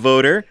Biden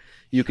voter.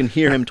 You can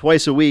hear him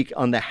twice a week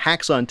on the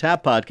Hacks on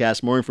Tap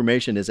podcast. More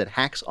information is at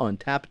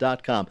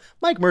hacksontap.com.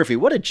 Mike Murphy,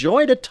 what a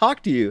joy to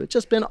talk to you. It's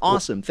just been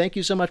awesome. Thank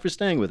you so much for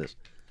staying with us.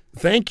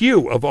 Thank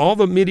you. Of all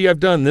the media I've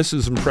done, this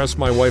has impressed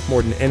my wife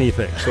more than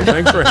anything. So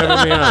thanks for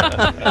having me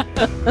on.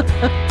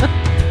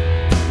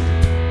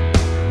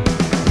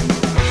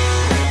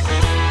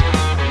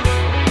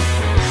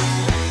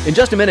 In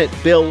just a minute,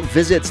 Bill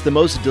visits the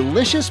most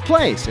delicious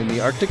place in the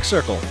Arctic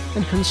Circle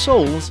and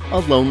consoles a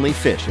lonely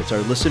fish. It's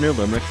our Listener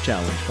Limerick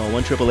Challenge. Call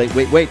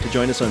 1-888-WAIT-WAIT to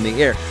join us on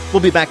the air.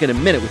 We'll be back in a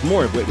minute with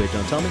more of Wait, Wait,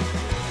 Don't Tell Me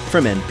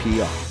from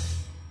NPR.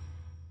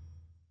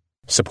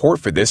 Support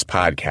for this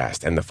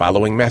podcast and the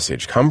following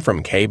message come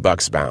from Kay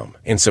Bucksbaum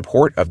in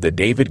support of the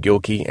David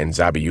Gilkey and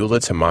Zabiula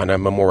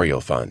Tamana Memorial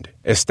Fund,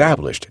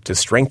 established to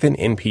strengthen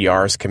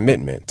NPR's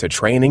commitment to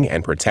training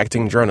and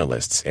protecting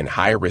journalists in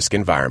high-risk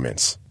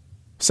environments.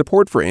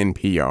 Support for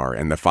NPR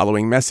and the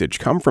following message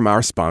come from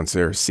our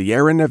sponsor,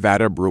 Sierra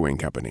Nevada Brewing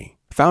Company.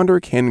 Founder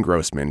Ken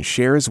Grossman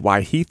shares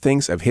why he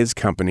thinks of his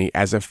company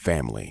as a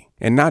family,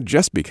 and not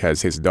just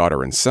because his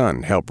daughter and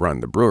son help run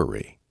the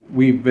brewery.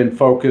 We've been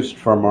focused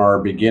from our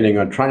beginning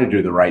on trying to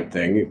do the right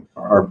thing.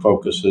 Our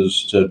focus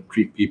is to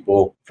treat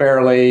people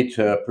fairly,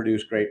 to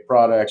produce great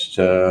products,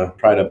 to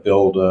try to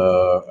build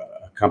a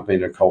company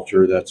and a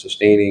culture that's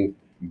sustaining,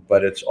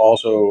 but it's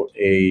also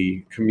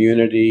a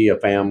community, a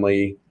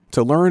family.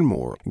 To learn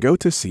more, go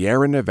to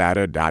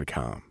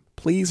sierranevada.com.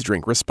 Please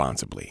drink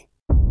responsibly.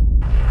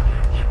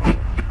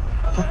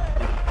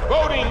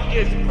 Voting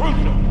is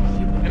crucial,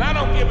 and I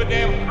don't give a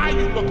damn how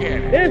you look at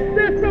it. Is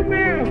this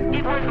America?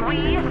 It was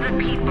we, the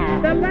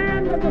people. The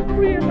land of the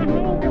free and the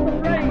home of the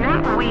brave.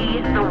 Not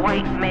we, the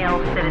white male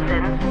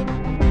citizens.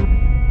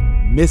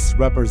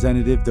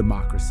 Misrepresentative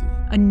Democracy.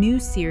 A new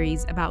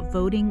series about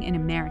voting in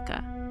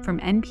America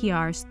from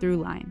NPR's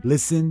Throughline.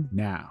 Listen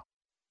now.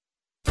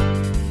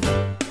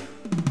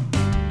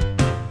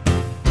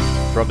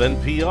 From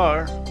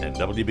NPR and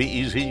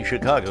WBEZ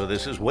Chicago,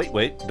 this is Wait,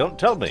 Wait, Don't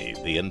Tell Me,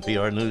 the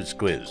NPR News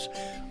Quiz.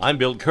 I'm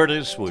Bill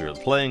Curtis. We're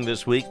playing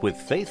this week with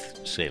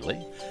Faith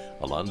Salie,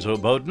 Alonzo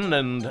Bowden,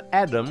 and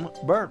Adam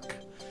Burke.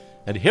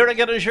 And here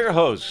again is your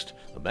host,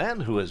 the man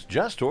who has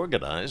just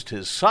organized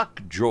his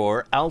sock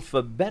drawer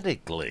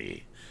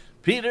alphabetically,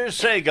 Peter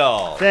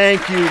Sagal.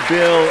 Thank you,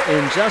 Bill.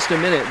 In just a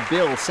minute,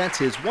 Bill sets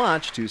his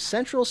watch to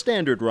Central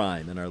Standard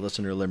Rhyme in our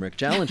Listener Limerick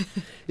Challenge.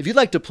 If you'd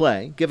like to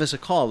play, give us a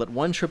call at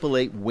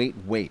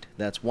 1-888-WAIT-WAIT.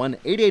 That's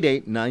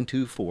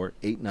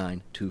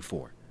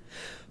 1-888-924-8924.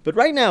 But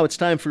right now, it's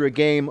time for a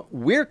game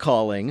we're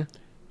calling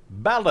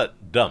Ballot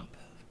Dump.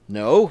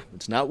 No,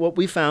 it's not what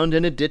we found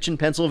in a ditch in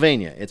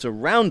Pennsylvania. It's a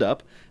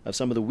roundup of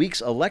some of the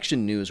week's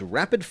election news,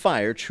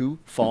 rapid-fire,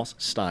 true-false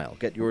style.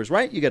 Get yours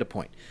right, you get a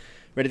point.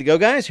 Ready to go,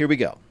 guys? Here we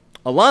go.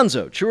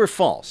 Alonzo, true or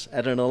false?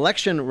 At an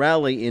election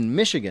rally in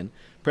Michigan,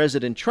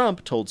 President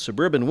Trump told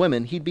suburban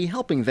women he'd be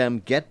helping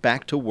them get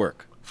back to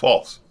work.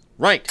 False.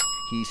 Right.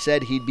 He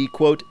said he'd be,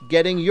 quote,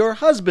 getting your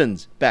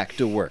husbands back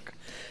to work.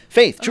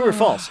 Faith, true or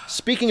false?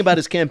 Speaking about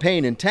his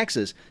campaign in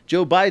Texas,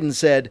 Joe Biden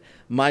said,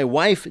 my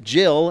wife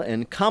Jill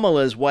and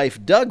Kamala's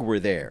wife Doug were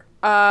there.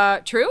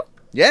 True?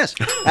 Yes.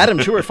 Adam,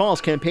 true or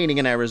false? Campaigning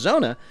in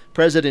Arizona,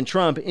 President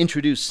Trump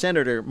introduced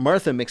Senator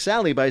Martha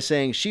McSally by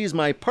saying she's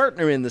my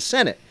partner in the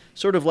Senate,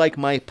 sort of like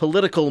my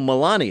political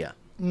Melania.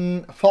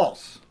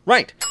 False.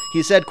 Right.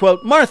 He said,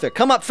 quote, Martha,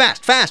 come up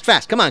fast, fast,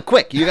 fast. Come on,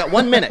 quick. You got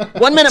 1 minute.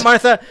 1 minute,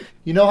 Martha.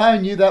 You know how I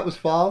knew that was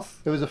false?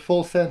 It was a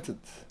full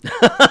sentence.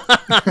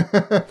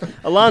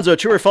 Alonzo,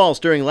 true or false?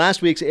 During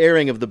last week's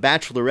airing of The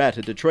Bachelorette,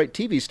 a Detroit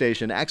TV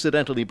station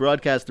accidentally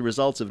broadcast the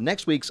results of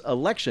next week's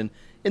election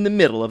in the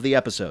middle of the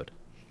episode.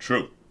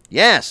 True.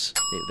 Yes.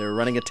 They were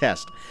running a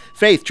test.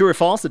 Faith, true or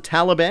false? The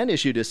Taliban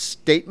issued a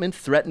statement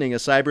threatening a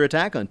cyber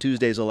attack on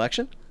Tuesday's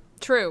election.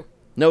 True.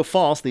 No,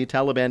 false. The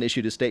Taliban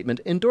issued a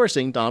statement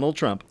endorsing Donald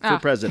Trump for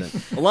president.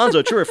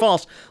 Alonzo, true or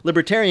false?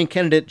 Libertarian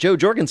candidate Jo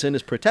Jorgensen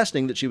is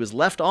protesting that she was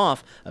left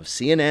off of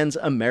CNN's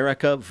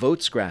America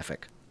Votes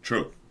graphic.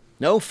 True.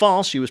 No,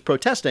 false. She was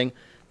protesting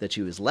that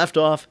she was left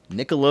off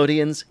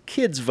Nickelodeon's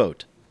Kids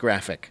Vote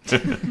graphic.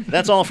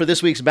 That's all for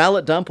this week's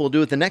Ballot Dump. We'll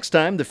do it the next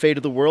time the fate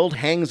of the world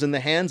hangs in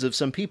the hands of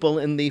some people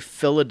in the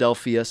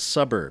Philadelphia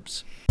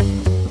suburbs.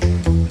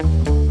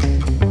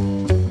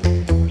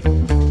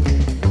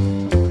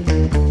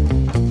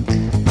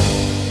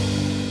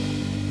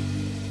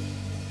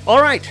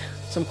 All right,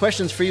 some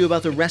questions for you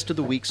about the rest of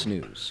the week's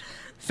news.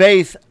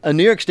 Faith, a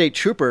New York State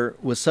trooper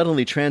was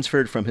suddenly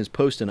transferred from his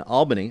post in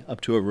Albany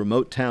up to a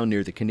remote town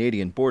near the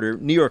Canadian border.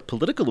 New York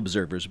political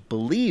observers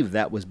believe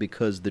that was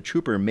because the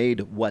trooper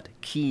made what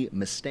key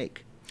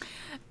mistake?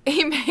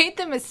 He made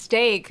the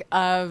mistake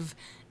of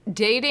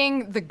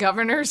dating the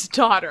governor's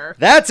daughter.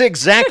 That's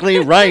exactly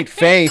right,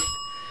 Faith.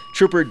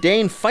 Trooper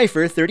Dane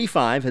Pfeiffer,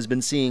 35, has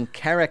been seeing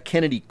Kara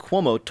Kennedy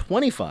Cuomo,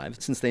 25,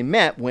 since they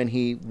met. When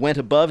he went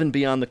above and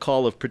beyond the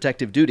call of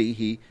protective duty,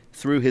 he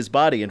threw his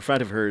body in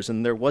front of hers,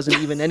 and there wasn't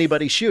even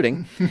anybody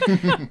shooting.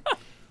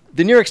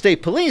 The New York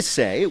State Police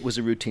say it was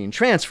a routine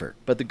transfer,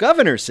 but the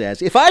governor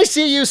says, if I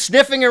see you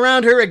sniffing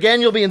around her again,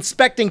 you'll be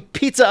inspecting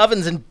pizza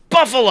ovens in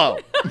Buffalo.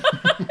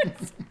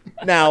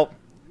 Now,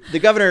 the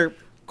governor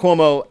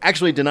Cuomo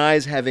actually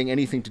denies having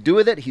anything to do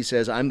with it. He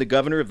says, I'm the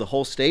governor of the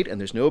whole state, and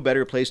there's no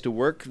better place to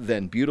work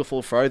than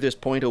beautiful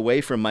farthest point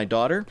away from my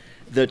daughter.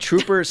 The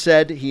trooper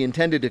said he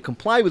intended to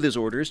comply with his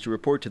orders to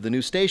report to the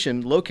new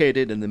station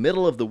located in the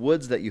middle of the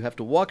woods that you have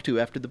to walk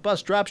to after the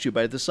bus drops you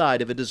by the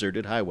side of a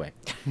deserted highway.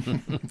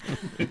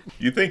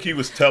 You think he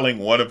was telling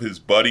one of his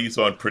buddies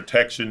on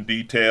protection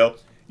detail,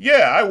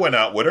 yeah, I went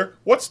out with her.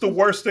 What's the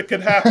worst that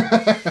could happen?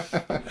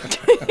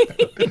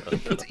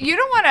 You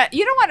don't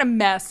want to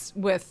mess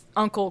with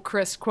Uncle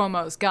Chris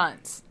Cuomo's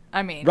guns.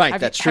 I mean, right,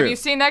 that's true. Have you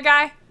seen that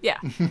guy? Yeah,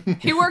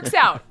 he works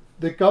out.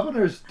 The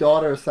governor's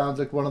daughter sounds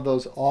like one of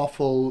those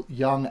awful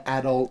young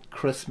adult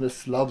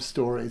Christmas love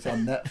stories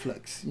on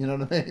Netflix. You know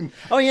what I mean?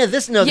 Oh yeah,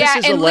 this is a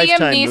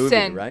Lifetime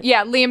movie, right?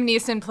 Yeah, Liam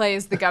Neeson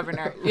plays the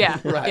governor. Yeah,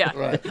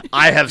 right.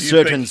 I have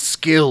certain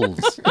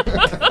skills.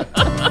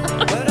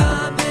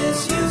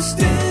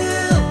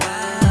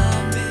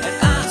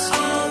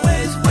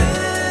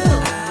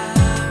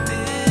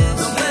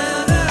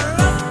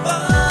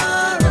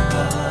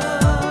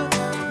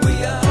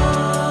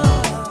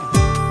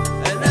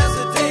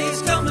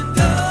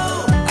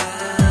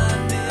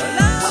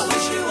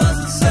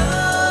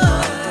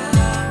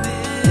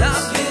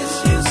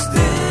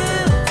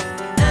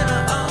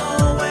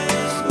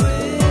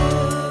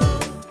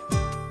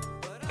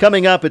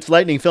 Coming up, it's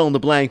Lightning Fill in the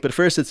Blank, but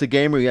first it's a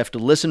game where you have to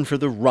listen for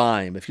the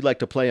rhyme. If you'd like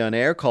to play on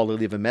air, call or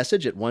leave a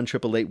message at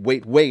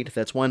 1-888-WAIT-WAIT.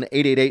 That's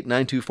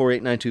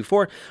 1-888-924-8924.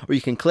 Or you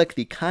can click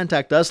the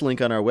Contact Us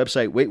link on our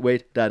website,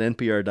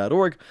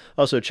 waitwait.npr.org.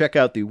 Also, check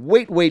out the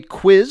Wait Wait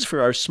quiz for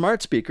our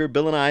smart speaker.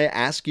 Bill and I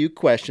ask you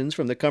questions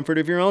from the comfort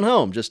of your own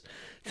home. Just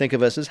think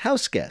of us as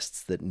house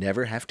guests that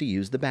never have to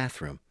use the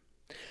bathroom.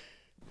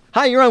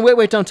 Hi, you're on Wait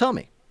Wait, Don't Tell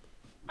Me.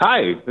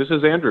 Hi, this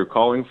is Andrew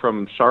calling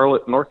from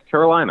Charlotte, North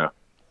Carolina.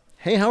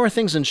 Hey, how are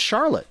things in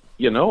Charlotte?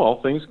 You know,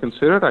 all things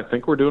considered, I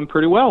think we're doing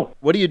pretty well.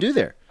 What do you do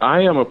there?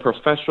 I am a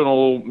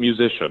professional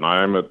musician.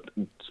 I'm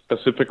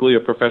specifically a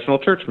professional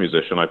church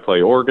musician. I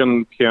play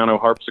organ, piano,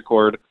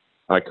 harpsichord.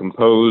 I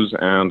compose,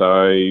 and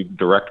I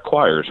direct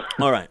choirs.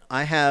 All right.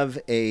 I have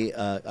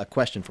a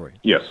question for you.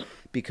 Yes.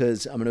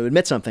 Because I'm going to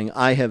admit something.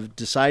 I have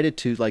decided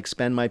to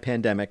spend my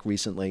pandemic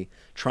recently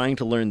trying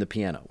to learn the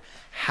piano.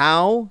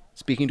 How,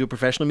 speaking to a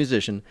professional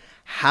musician,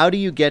 how do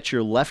you get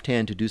your left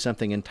hand to do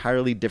something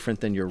entirely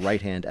different than your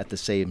right hand at the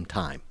same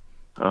time?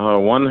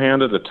 One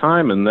hand at a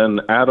time, and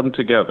then add them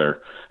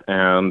together.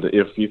 And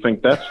if you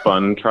think that's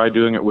fun, try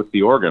doing it with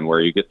the organ,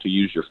 where you get to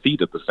use your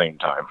feet at the same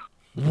time.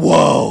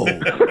 Whoa!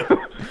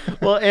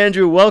 Well,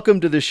 Andrew, welcome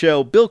to the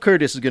show. Bill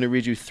Curtis is going to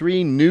read you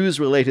 3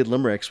 news-related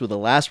limericks with a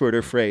last word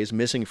or phrase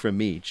missing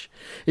from each.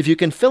 If you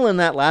can fill in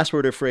that last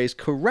word or phrase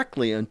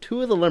correctly on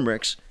 2 of the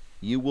limericks,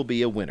 you will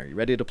be a winner. You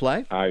ready to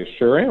play? I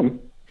sure am.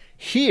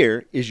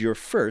 Here is your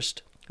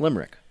first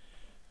limerick.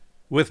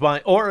 With my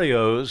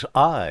Oreos,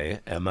 I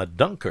am a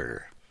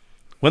dunker.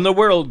 When the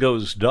world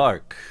goes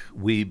dark,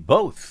 we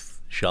both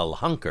shall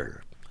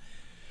hunker.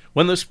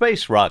 When the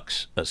space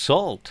rocks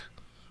assault,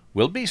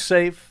 we'll be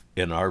safe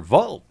in our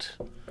vault,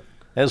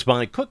 as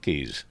my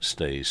cookies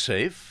stay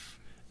safe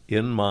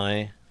in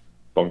my...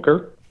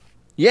 bunker?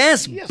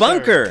 Yes,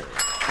 bunker! Sir.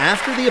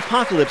 After the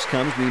apocalypse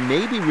comes, we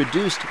may be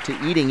reduced to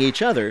eating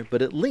each other,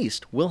 but at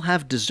least we'll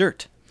have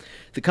dessert.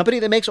 The company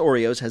that makes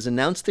Oreos has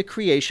announced the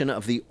creation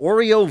of the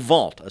Oreo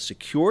Vault, a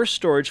secure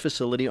storage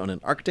facility on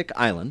an Arctic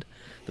island.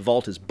 The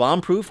vault is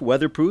bomb-proof,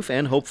 weatherproof,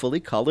 and hopefully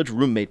college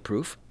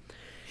roommate-proof.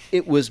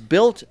 It was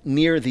built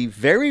near the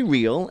very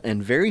real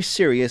and very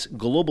serious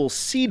Global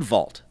Seed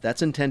Vault.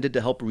 That's intended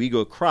to help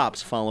regrow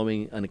crops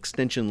following an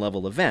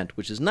extinction-level event,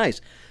 which is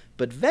nice.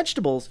 But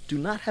vegetables do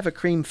not have a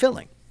cream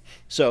filling.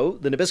 So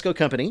the Nabisco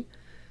company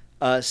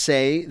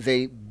say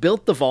they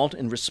built the vault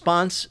in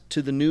response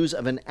to the news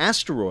of an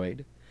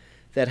asteroid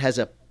that has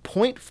a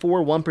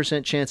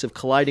 0.41% chance of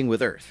colliding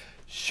with Earth.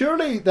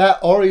 Surely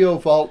that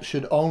Oreo vault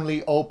should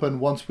only open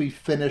once we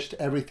finished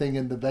everything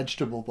in the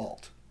vegetable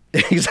vault.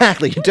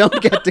 Exactly. You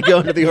don't get to go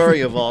into the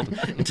Oreo vault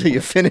until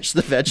you finish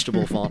the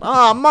vegetable vault.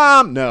 Oh,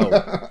 Mom! No.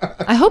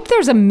 I hope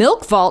there's a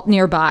milk vault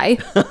nearby.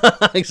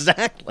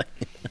 Exactly.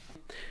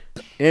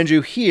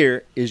 Andrew,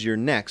 here is your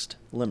next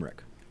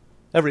limerick.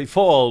 Every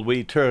fall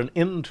we turn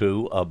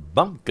into a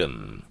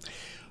bumpkin.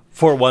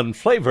 For one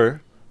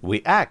flavor,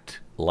 we act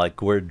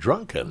like we're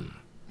drunken.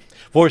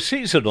 For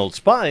seasonal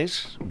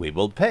spice, we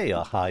will pay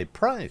a high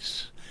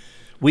price.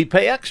 We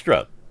pay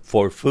extra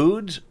for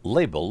foods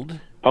labeled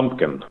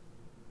pumpkin.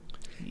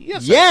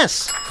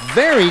 Yes,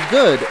 very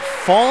good.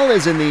 Fall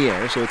is in the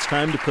air, so it's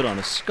time to put on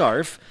a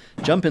scarf,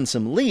 jump in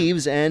some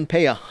leaves, and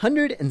pay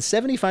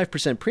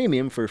 175%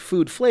 premium for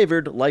food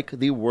flavored like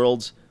the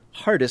world's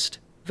hardest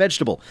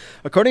vegetable.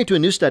 According to a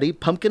new study,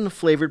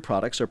 pumpkin-flavored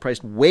products are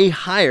priced way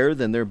higher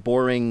than their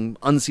boring,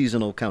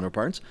 unseasonal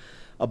counterparts.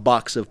 A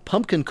box of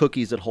pumpkin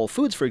cookies at Whole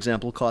Foods, for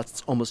example,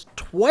 costs almost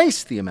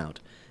twice the amount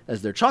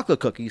as their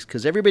chocolate cookies,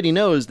 because everybody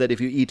knows that if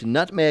you eat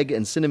nutmeg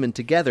and cinnamon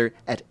together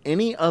at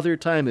any other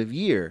time of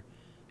year,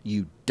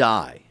 you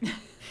die.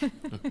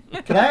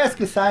 Can I ask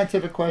a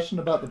scientific question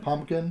about the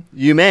pumpkin?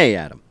 You may,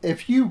 Adam.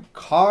 If you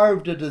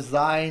carved a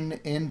design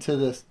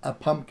into a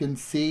pumpkin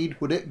seed,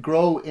 would it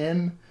grow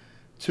in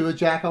to a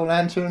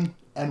jack-o'-lantern?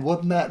 And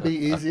wouldn't that be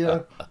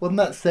easier? Wouldn't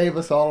that save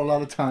us all a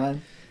lot of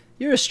time?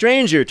 You're a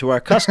stranger to our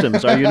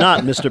customs, are you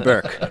not, Mr.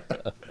 Burke?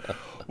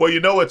 Well, you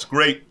know what's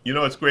great? You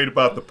know what's great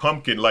about the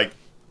pumpkin? Like,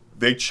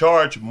 they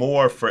charge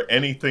more for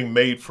anything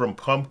made from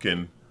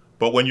pumpkin,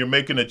 but when you're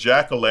making a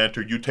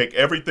jack-o'-lantern, you take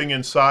everything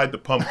inside the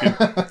pumpkin,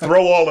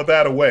 throw all of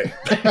that away.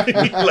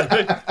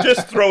 Like,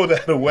 just throw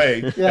that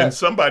away. Yeah. And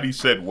somebody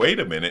said, wait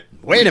a minute.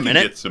 Wait a we can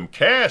minute. get some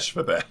cash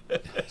for that.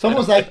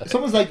 Someone's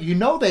like, you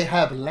know they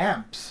have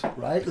lamps,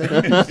 right? Like,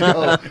 you can just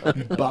go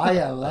buy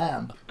a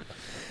lamp.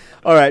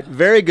 All right,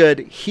 very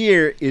good.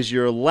 Here is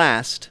your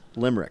last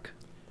limerick.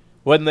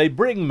 When they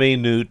bring me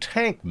new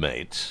tank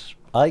mates,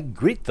 I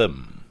greet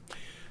them.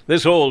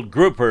 This old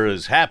grouper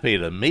is happy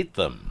to meet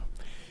them.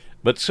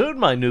 But soon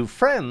my new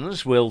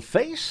friends will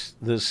face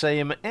the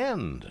same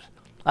end.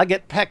 I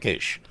get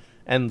peckish,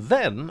 and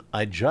then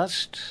I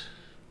just...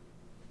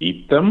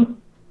 Eat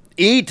them?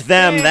 Eat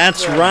them,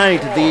 that's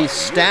right. The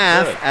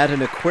staff at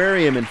an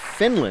aquarium in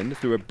Finland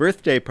threw a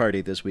birthday party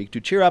this week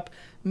to cheer up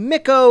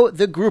Mikko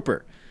the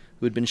grouper,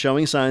 who had been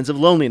showing signs of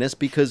loneliness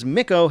because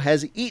Mikko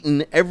has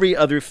eaten every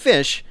other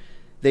fish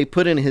they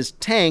put in his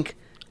tank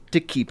to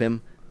keep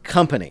him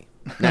company.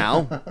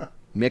 Now,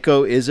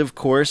 Mikko is, of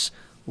course,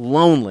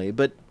 lonely,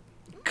 but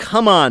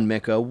come on,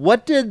 Mikko.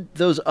 What did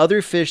those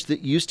other fish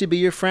that used to be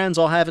your friends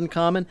all have in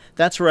common?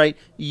 That's right,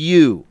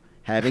 you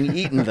having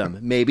eaten them.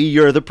 Maybe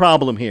you're the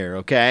problem here,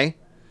 okay?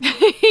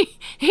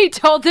 He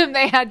told them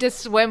they had to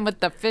swim with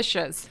the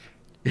fishes.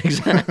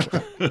 Exactly.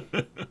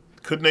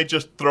 Couldn't they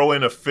just throw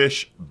in a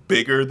fish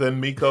bigger than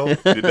Mikko?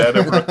 Did that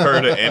ever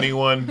occur to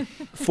anyone?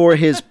 For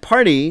his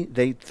party,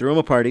 they threw him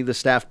a party. The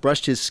staff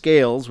brushed his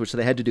scales, which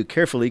they had to do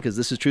carefully because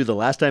this is true. The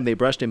last time they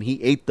brushed him,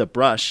 he ate the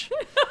brush.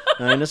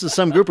 And this is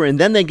some grouper. And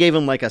then they gave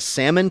him like a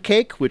salmon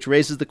cake, which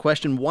raises the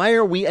question, why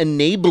are we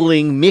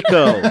enabling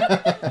Mikko?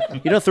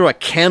 You don't throw a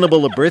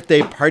cannibal a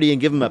birthday party and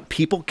give him a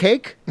people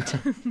cake?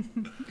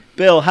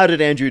 Bill, how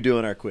did Andrew do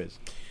in our quiz?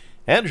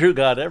 Andrew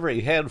got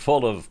every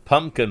handful of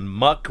pumpkin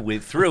muck we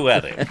threw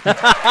at him.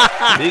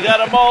 He got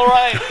them all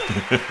right.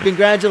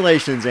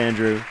 Congratulations,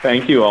 Andrew.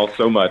 Thank you all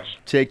so much.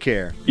 Take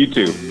care. You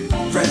too.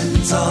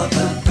 Friends are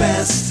the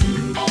best.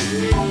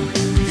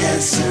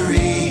 Yes,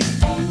 sirree.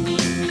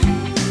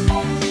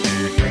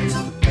 Friends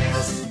are the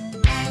best.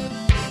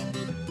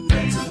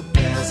 Friends are the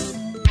best.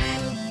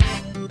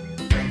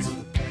 Friends are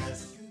the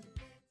best.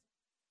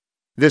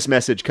 This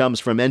message comes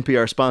from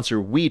NPR sponsor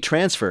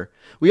WeTransfer.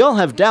 We all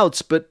have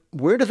doubts, but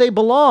where do they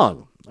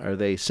belong? Are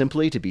they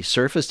simply to be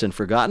surfaced and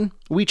forgotten?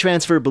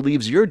 WeTransfer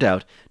believes your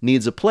doubt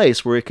needs a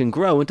place where it can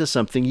grow into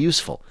something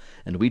useful.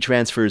 And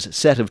WeTransfer's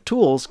set of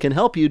tools can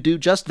help you do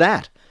just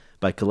that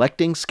by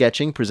collecting,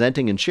 sketching,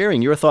 presenting, and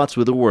sharing your thoughts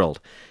with the world.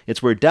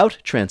 It's where doubt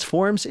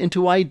transforms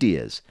into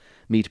ideas.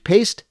 Meet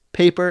Paste,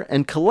 Paper,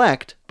 and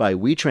Collect by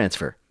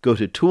WeTransfer. Go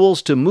to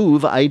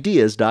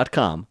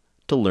toolstomoveideas.com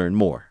to learn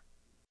more.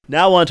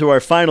 Now on to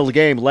our final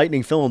game,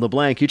 Lightning Fill in the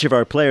Blank. Each of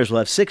our players will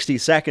have 60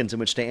 seconds in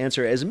which to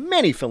answer as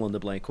many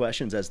fill-in-the-blank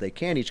questions as they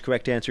can. Each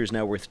correct answer is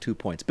now worth 2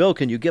 points. Bill,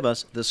 can you give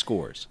us the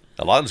scores?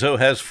 Alonzo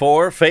has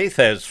 4, Faith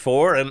has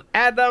 4, and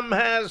Adam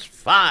has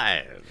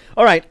 5.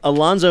 All right,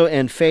 Alonzo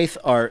and Faith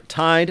are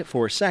tied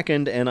for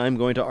second, and I'm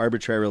going to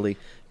arbitrarily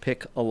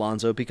pick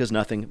Alonzo because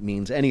nothing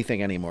means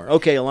anything anymore.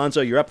 Okay,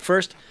 Alonzo, you're up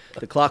first.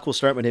 The clock will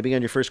start when you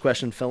begin your first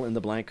question. Fill in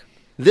the blank.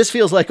 This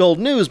feels like old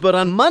news, but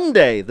on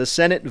Monday, the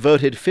Senate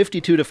voted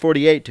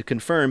 52-48 to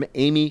confirm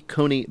Amy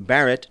Coney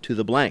Barrett to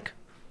the blank.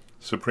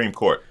 Supreme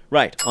Court.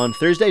 Right. On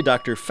Thursday,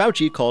 Dr.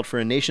 Fauci called for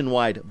a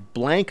nationwide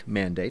blank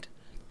mandate.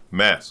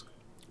 Mask.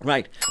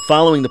 Right.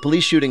 Following the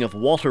police shooting of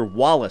Walter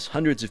Wallace,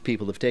 hundreds of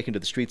people have taken to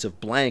the streets of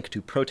blank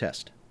to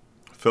protest.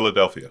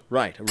 Philadelphia.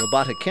 Right. A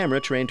robotic camera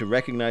trained to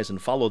recognize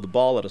and follow the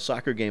ball at a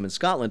soccer game in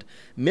Scotland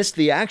missed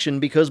the action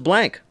because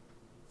blank.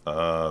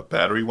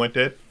 Battery went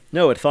dead?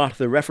 No, it thought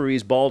the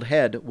referee's bald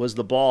head was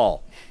the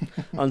ball.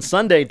 On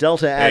Sunday,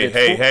 Delta added...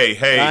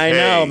 Hey. I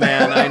know,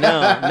 man, I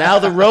know. Now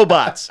the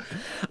robots.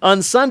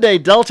 On Sunday,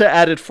 Delta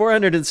added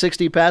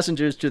 460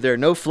 passengers to their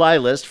no-fly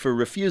list for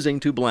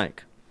refusing to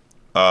blank.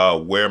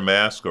 Wear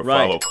mask or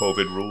Right. follow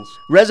COVID rules?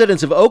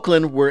 Residents of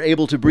Oakland were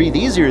able to breathe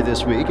easier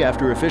this week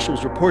after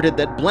officials reported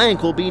that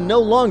blank will be no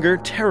longer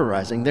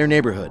terrorizing their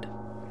neighborhood.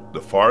 The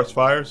forest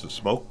fires? The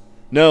smoke?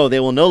 No, they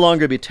will no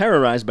longer be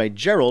terrorized by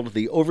Gerald,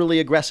 the overly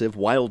aggressive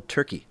wild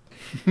turkey.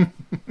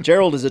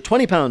 Gerald is a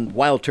 20-pound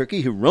wild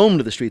turkey who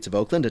roamed the streets of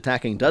Oakland,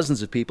 attacking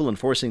dozens of people and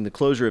forcing the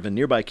closure of a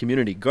nearby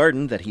community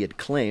garden that he had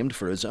claimed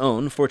for his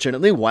own.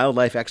 Fortunately,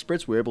 wildlife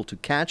experts were able to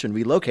catch and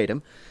relocate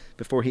him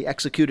before he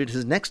executed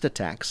his next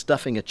attack,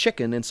 stuffing a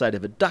chicken inside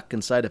of a duck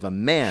inside of a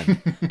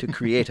man to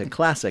create a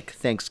classic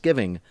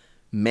Thanksgiving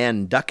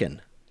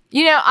man-duckin'.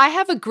 You know, I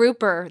have a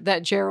grouper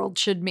that Gerald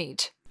should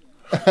meet.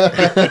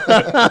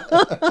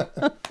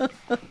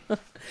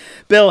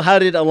 Bill, how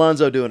did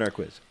Alonzo do in our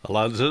quiz?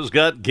 Alonzo's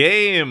got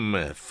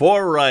game.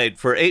 4 right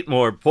for 8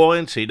 more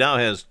points. He now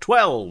has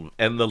 12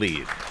 and the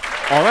lead.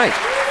 All right.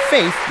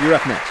 Faith, you're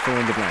up next. Fill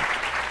in the blank.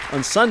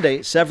 On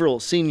Sunday,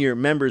 several senior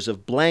members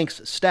of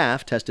blank's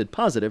staff tested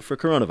positive for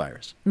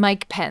coronavirus.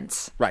 Mike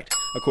Pence. Right.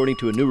 According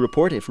to a new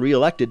report, if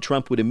reelected,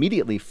 Trump would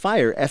immediately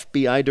fire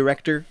FBI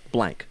Director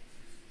blank.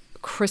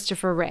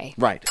 Christopher Wray.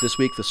 Right. This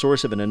week, the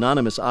source of an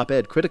anonymous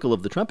op-ed critical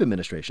of the Trump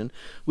administration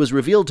was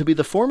revealed to be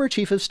the former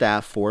chief of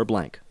staff for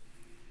blank.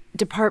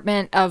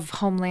 Department of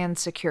Homeland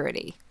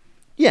Security.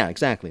 Yeah,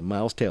 exactly.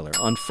 Miles Taylor.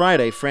 On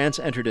Friday, France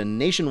entered a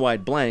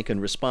nationwide blank in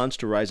response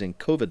to rising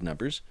COVID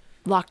numbers.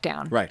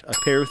 Lockdown. Right. A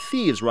pair of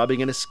thieves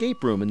robbing an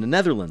escape room in the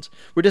Netherlands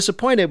were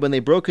disappointed when they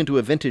broke into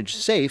a vintage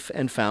safe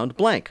and found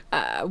blank.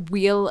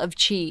 Wheel of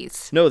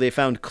cheese. No, they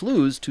found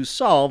clues to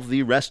solve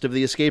the rest of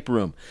the escape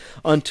room.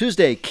 On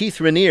Tuesday, Keith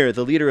Raniere,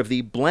 the leader of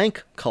the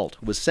blank cult,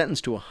 was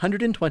sentenced to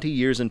 120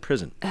 years in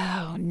prison.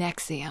 Oh,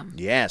 Nexium.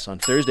 Yes. On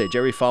Thursday,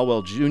 Jerry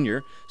Falwell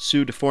Jr.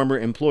 sued former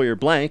employer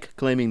blank,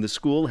 claiming the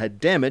school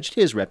had damaged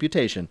his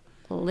reputation.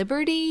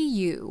 Liberty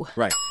U.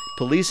 Right.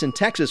 Police in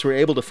Texas were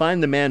able to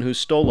find the man who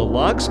stole a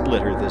log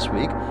splitter this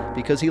week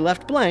because he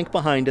left blank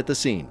behind at the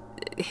scene.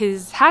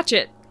 His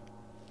hatchet.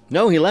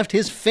 No, he left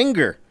his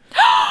finger.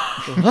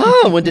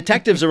 When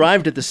detectives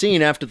arrived at the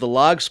scene after the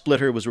log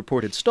splitter was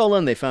reported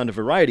stolen, they found a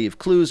variety of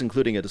clues,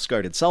 including a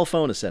discarded cell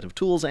phone, a set of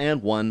tools,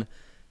 and one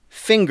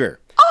finger.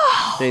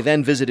 They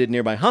then visited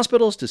nearby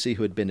hospitals to see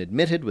who had been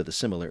admitted with a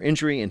similar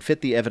injury and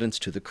fit the evidence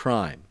to the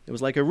crime. It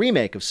was like a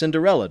remake of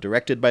Cinderella,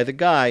 directed by the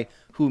guy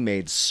who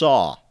made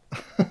Saw.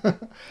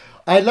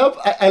 I love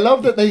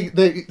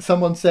that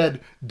someone said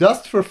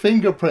dust for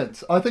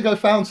fingerprints. I think I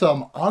found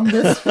some on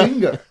this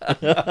finger.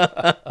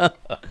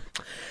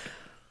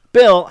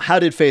 Bill, how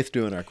did Faith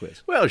do in our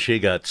quiz? Well, she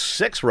got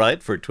 6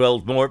 right for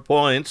 12 more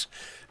points.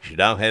 She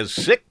now has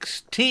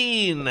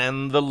 16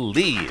 and the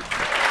lead.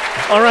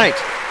 All right.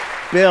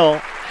 Bill,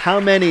 how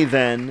many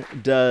then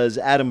does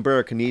Adam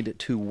Burke need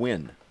to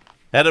win?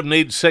 Adam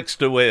needs 6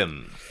 to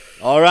win.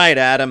 All right,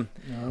 Adam.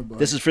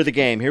 This is for the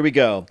game. Here we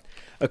go.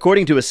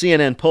 According to a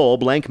CNN poll,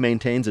 blank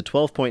maintains a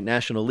 12-point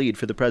national lead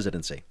for the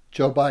presidency.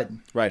 Joe Biden.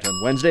 Right.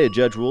 On Wednesday, a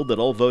judge ruled that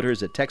all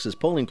voters at Texas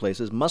polling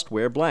places must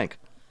wear blank.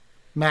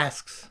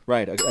 Masks.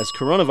 Right. As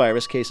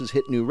coronavirus cases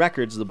hit new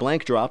records, the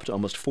blank dropped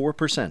almost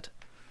 4%.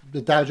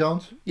 The Dow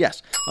Jones?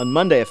 Yes. On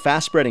Monday, a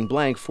fast-spreading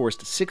blank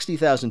forced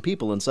 60,000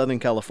 people in Southern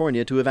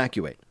California to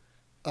evacuate.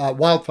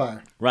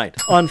 Wildfire. Right.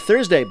 On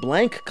Thursday,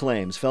 blank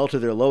claims fell to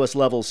their lowest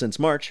level since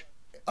March.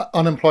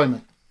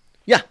 Unemployment.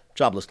 Yeah,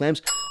 jobless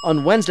claims.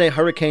 On Wednesday,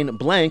 Hurricane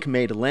blank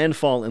made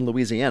landfall in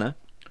Louisiana.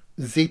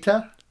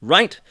 Zeta?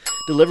 Right.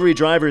 Delivery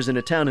drivers in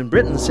a town in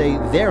Britain say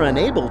they're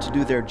unable to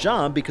do their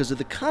job because of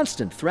the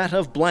constant threat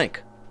of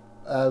blank.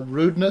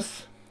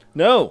 Rudeness?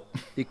 No,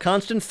 the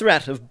constant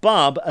threat of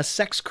Bob, a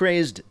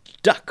sex-crazed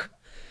duck.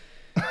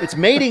 It's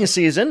mating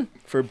season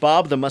for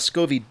Bob the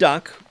Muscovy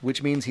duck,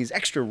 which means he's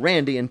extra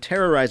randy and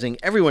terrorizing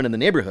everyone in the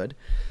neighborhood.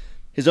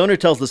 His owner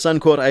tells The Sun,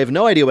 quote, "I have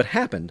no idea what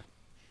happened.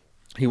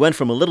 He went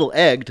from a little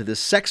egg to this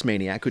sex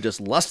maniac who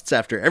just lusts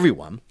after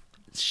everyone.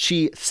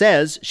 She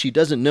says she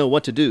doesn't know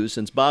what to do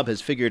since Bob has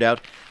figured out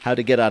how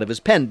to get out of his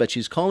pen, but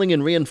she's calling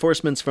in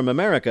reinforcements from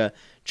America,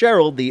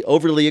 Gerald, the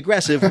overly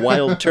aggressive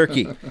wild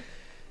turkey."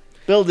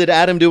 Bill, did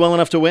Adam do well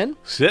enough to win?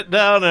 Sit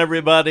down,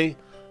 everybody.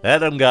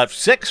 Adam got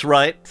 6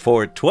 right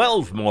for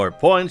 12 more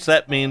points.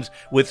 That means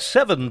with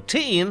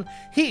 17,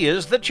 he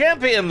is the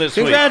champion this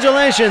week.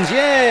 Congratulations,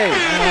 yay!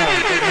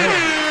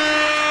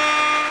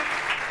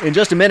 In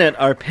just a minute,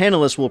 our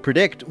panelists will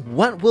predict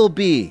what will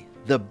be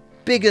the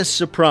biggest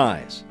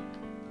surprise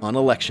on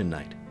election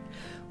night.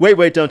 Wait,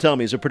 Wait, Don't Tell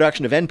Me is a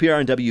production of NPR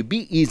and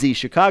WBEZ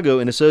Chicago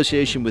in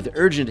association with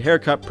Urgent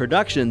Haircut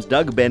Productions.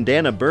 Doug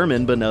Bandana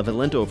Berman,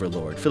 benevolent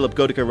overlord. Philip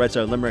Godica writes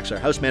our limericks. Our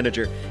house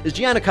manager is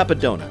Gianna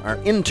Capadona. Our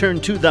intern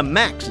to the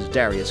max is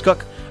Darius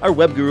Cook. Our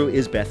web guru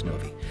is Beth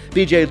Novi.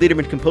 BJ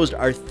Liederman composed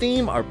our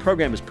theme. Our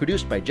program is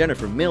produced by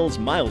Jennifer Mills,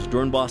 Miles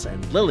Dornbos,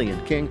 and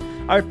Lillian King.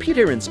 Our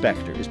Peter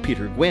Inspector is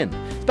Peter Gwynn.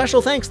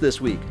 Special thanks this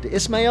week to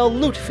Ismail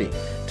Lutfi.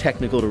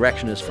 Technical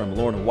direction is from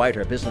Lorna White.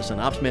 Our business and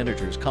ops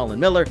manager is Colin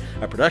Miller.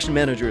 Our production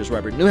manager is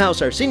Robert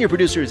Newhouse. Our senior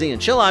producer is Ian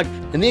Chillog.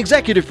 And the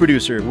executive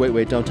producer of Wait,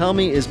 Wait, Don't Tell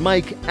Me is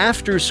Mike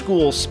After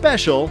School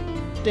Special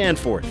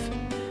Danforth.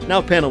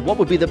 Now, panel, what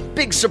would be the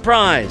big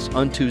surprise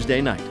on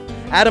Tuesday night?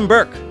 Adam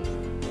Burke.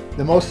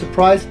 The most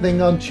surprising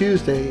thing on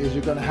Tuesday is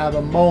you're going to have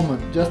a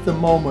moment, just a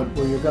moment,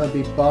 where you're going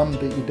to be bummed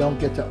that you don't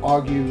get to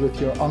argue with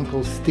your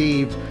Uncle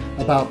Steve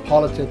about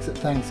politics at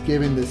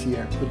Thanksgiving this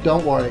year. But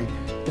don't worry,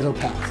 it'll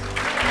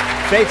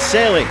pass. Faith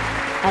Salie.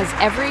 As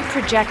every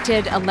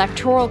projected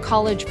electoral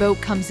college vote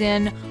comes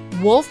in,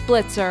 Wolf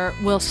Blitzer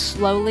will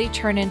slowly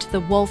turn into the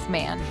wolf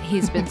man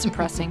he's been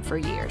suppressing for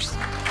years.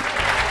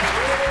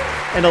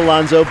 And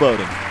Alonzo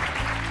Bowden.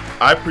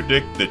 I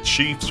predict the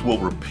Chiefs will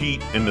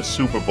repeat in the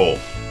Super Bowl.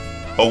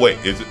 Oh,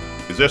 wait, is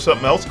there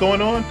something else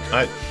going on?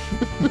 I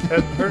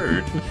hadn't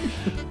heard.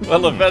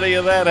 Well, if any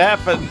of that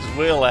happens,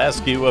 we'll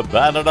ask you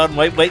about it on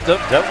Wait, Wait, Don't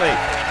Tell Me.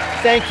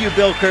 Thank you,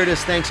 Bill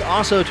Curtis. Thanks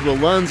also to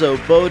Alonzo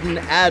Bowden,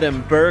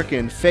 Adam Burke,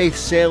 and Faith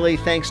Saley.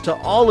 Thanks to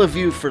all of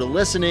you for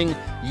listening.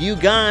 You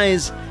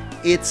guys,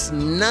 it's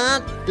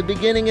not the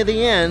beginning of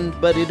the end,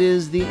 but it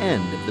is the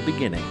end of the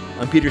beginning.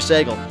 I'm Peter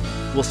Sagal.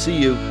 We'll see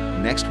you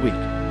next week.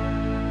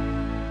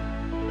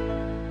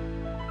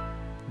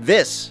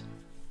 This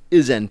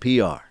is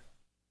NPR.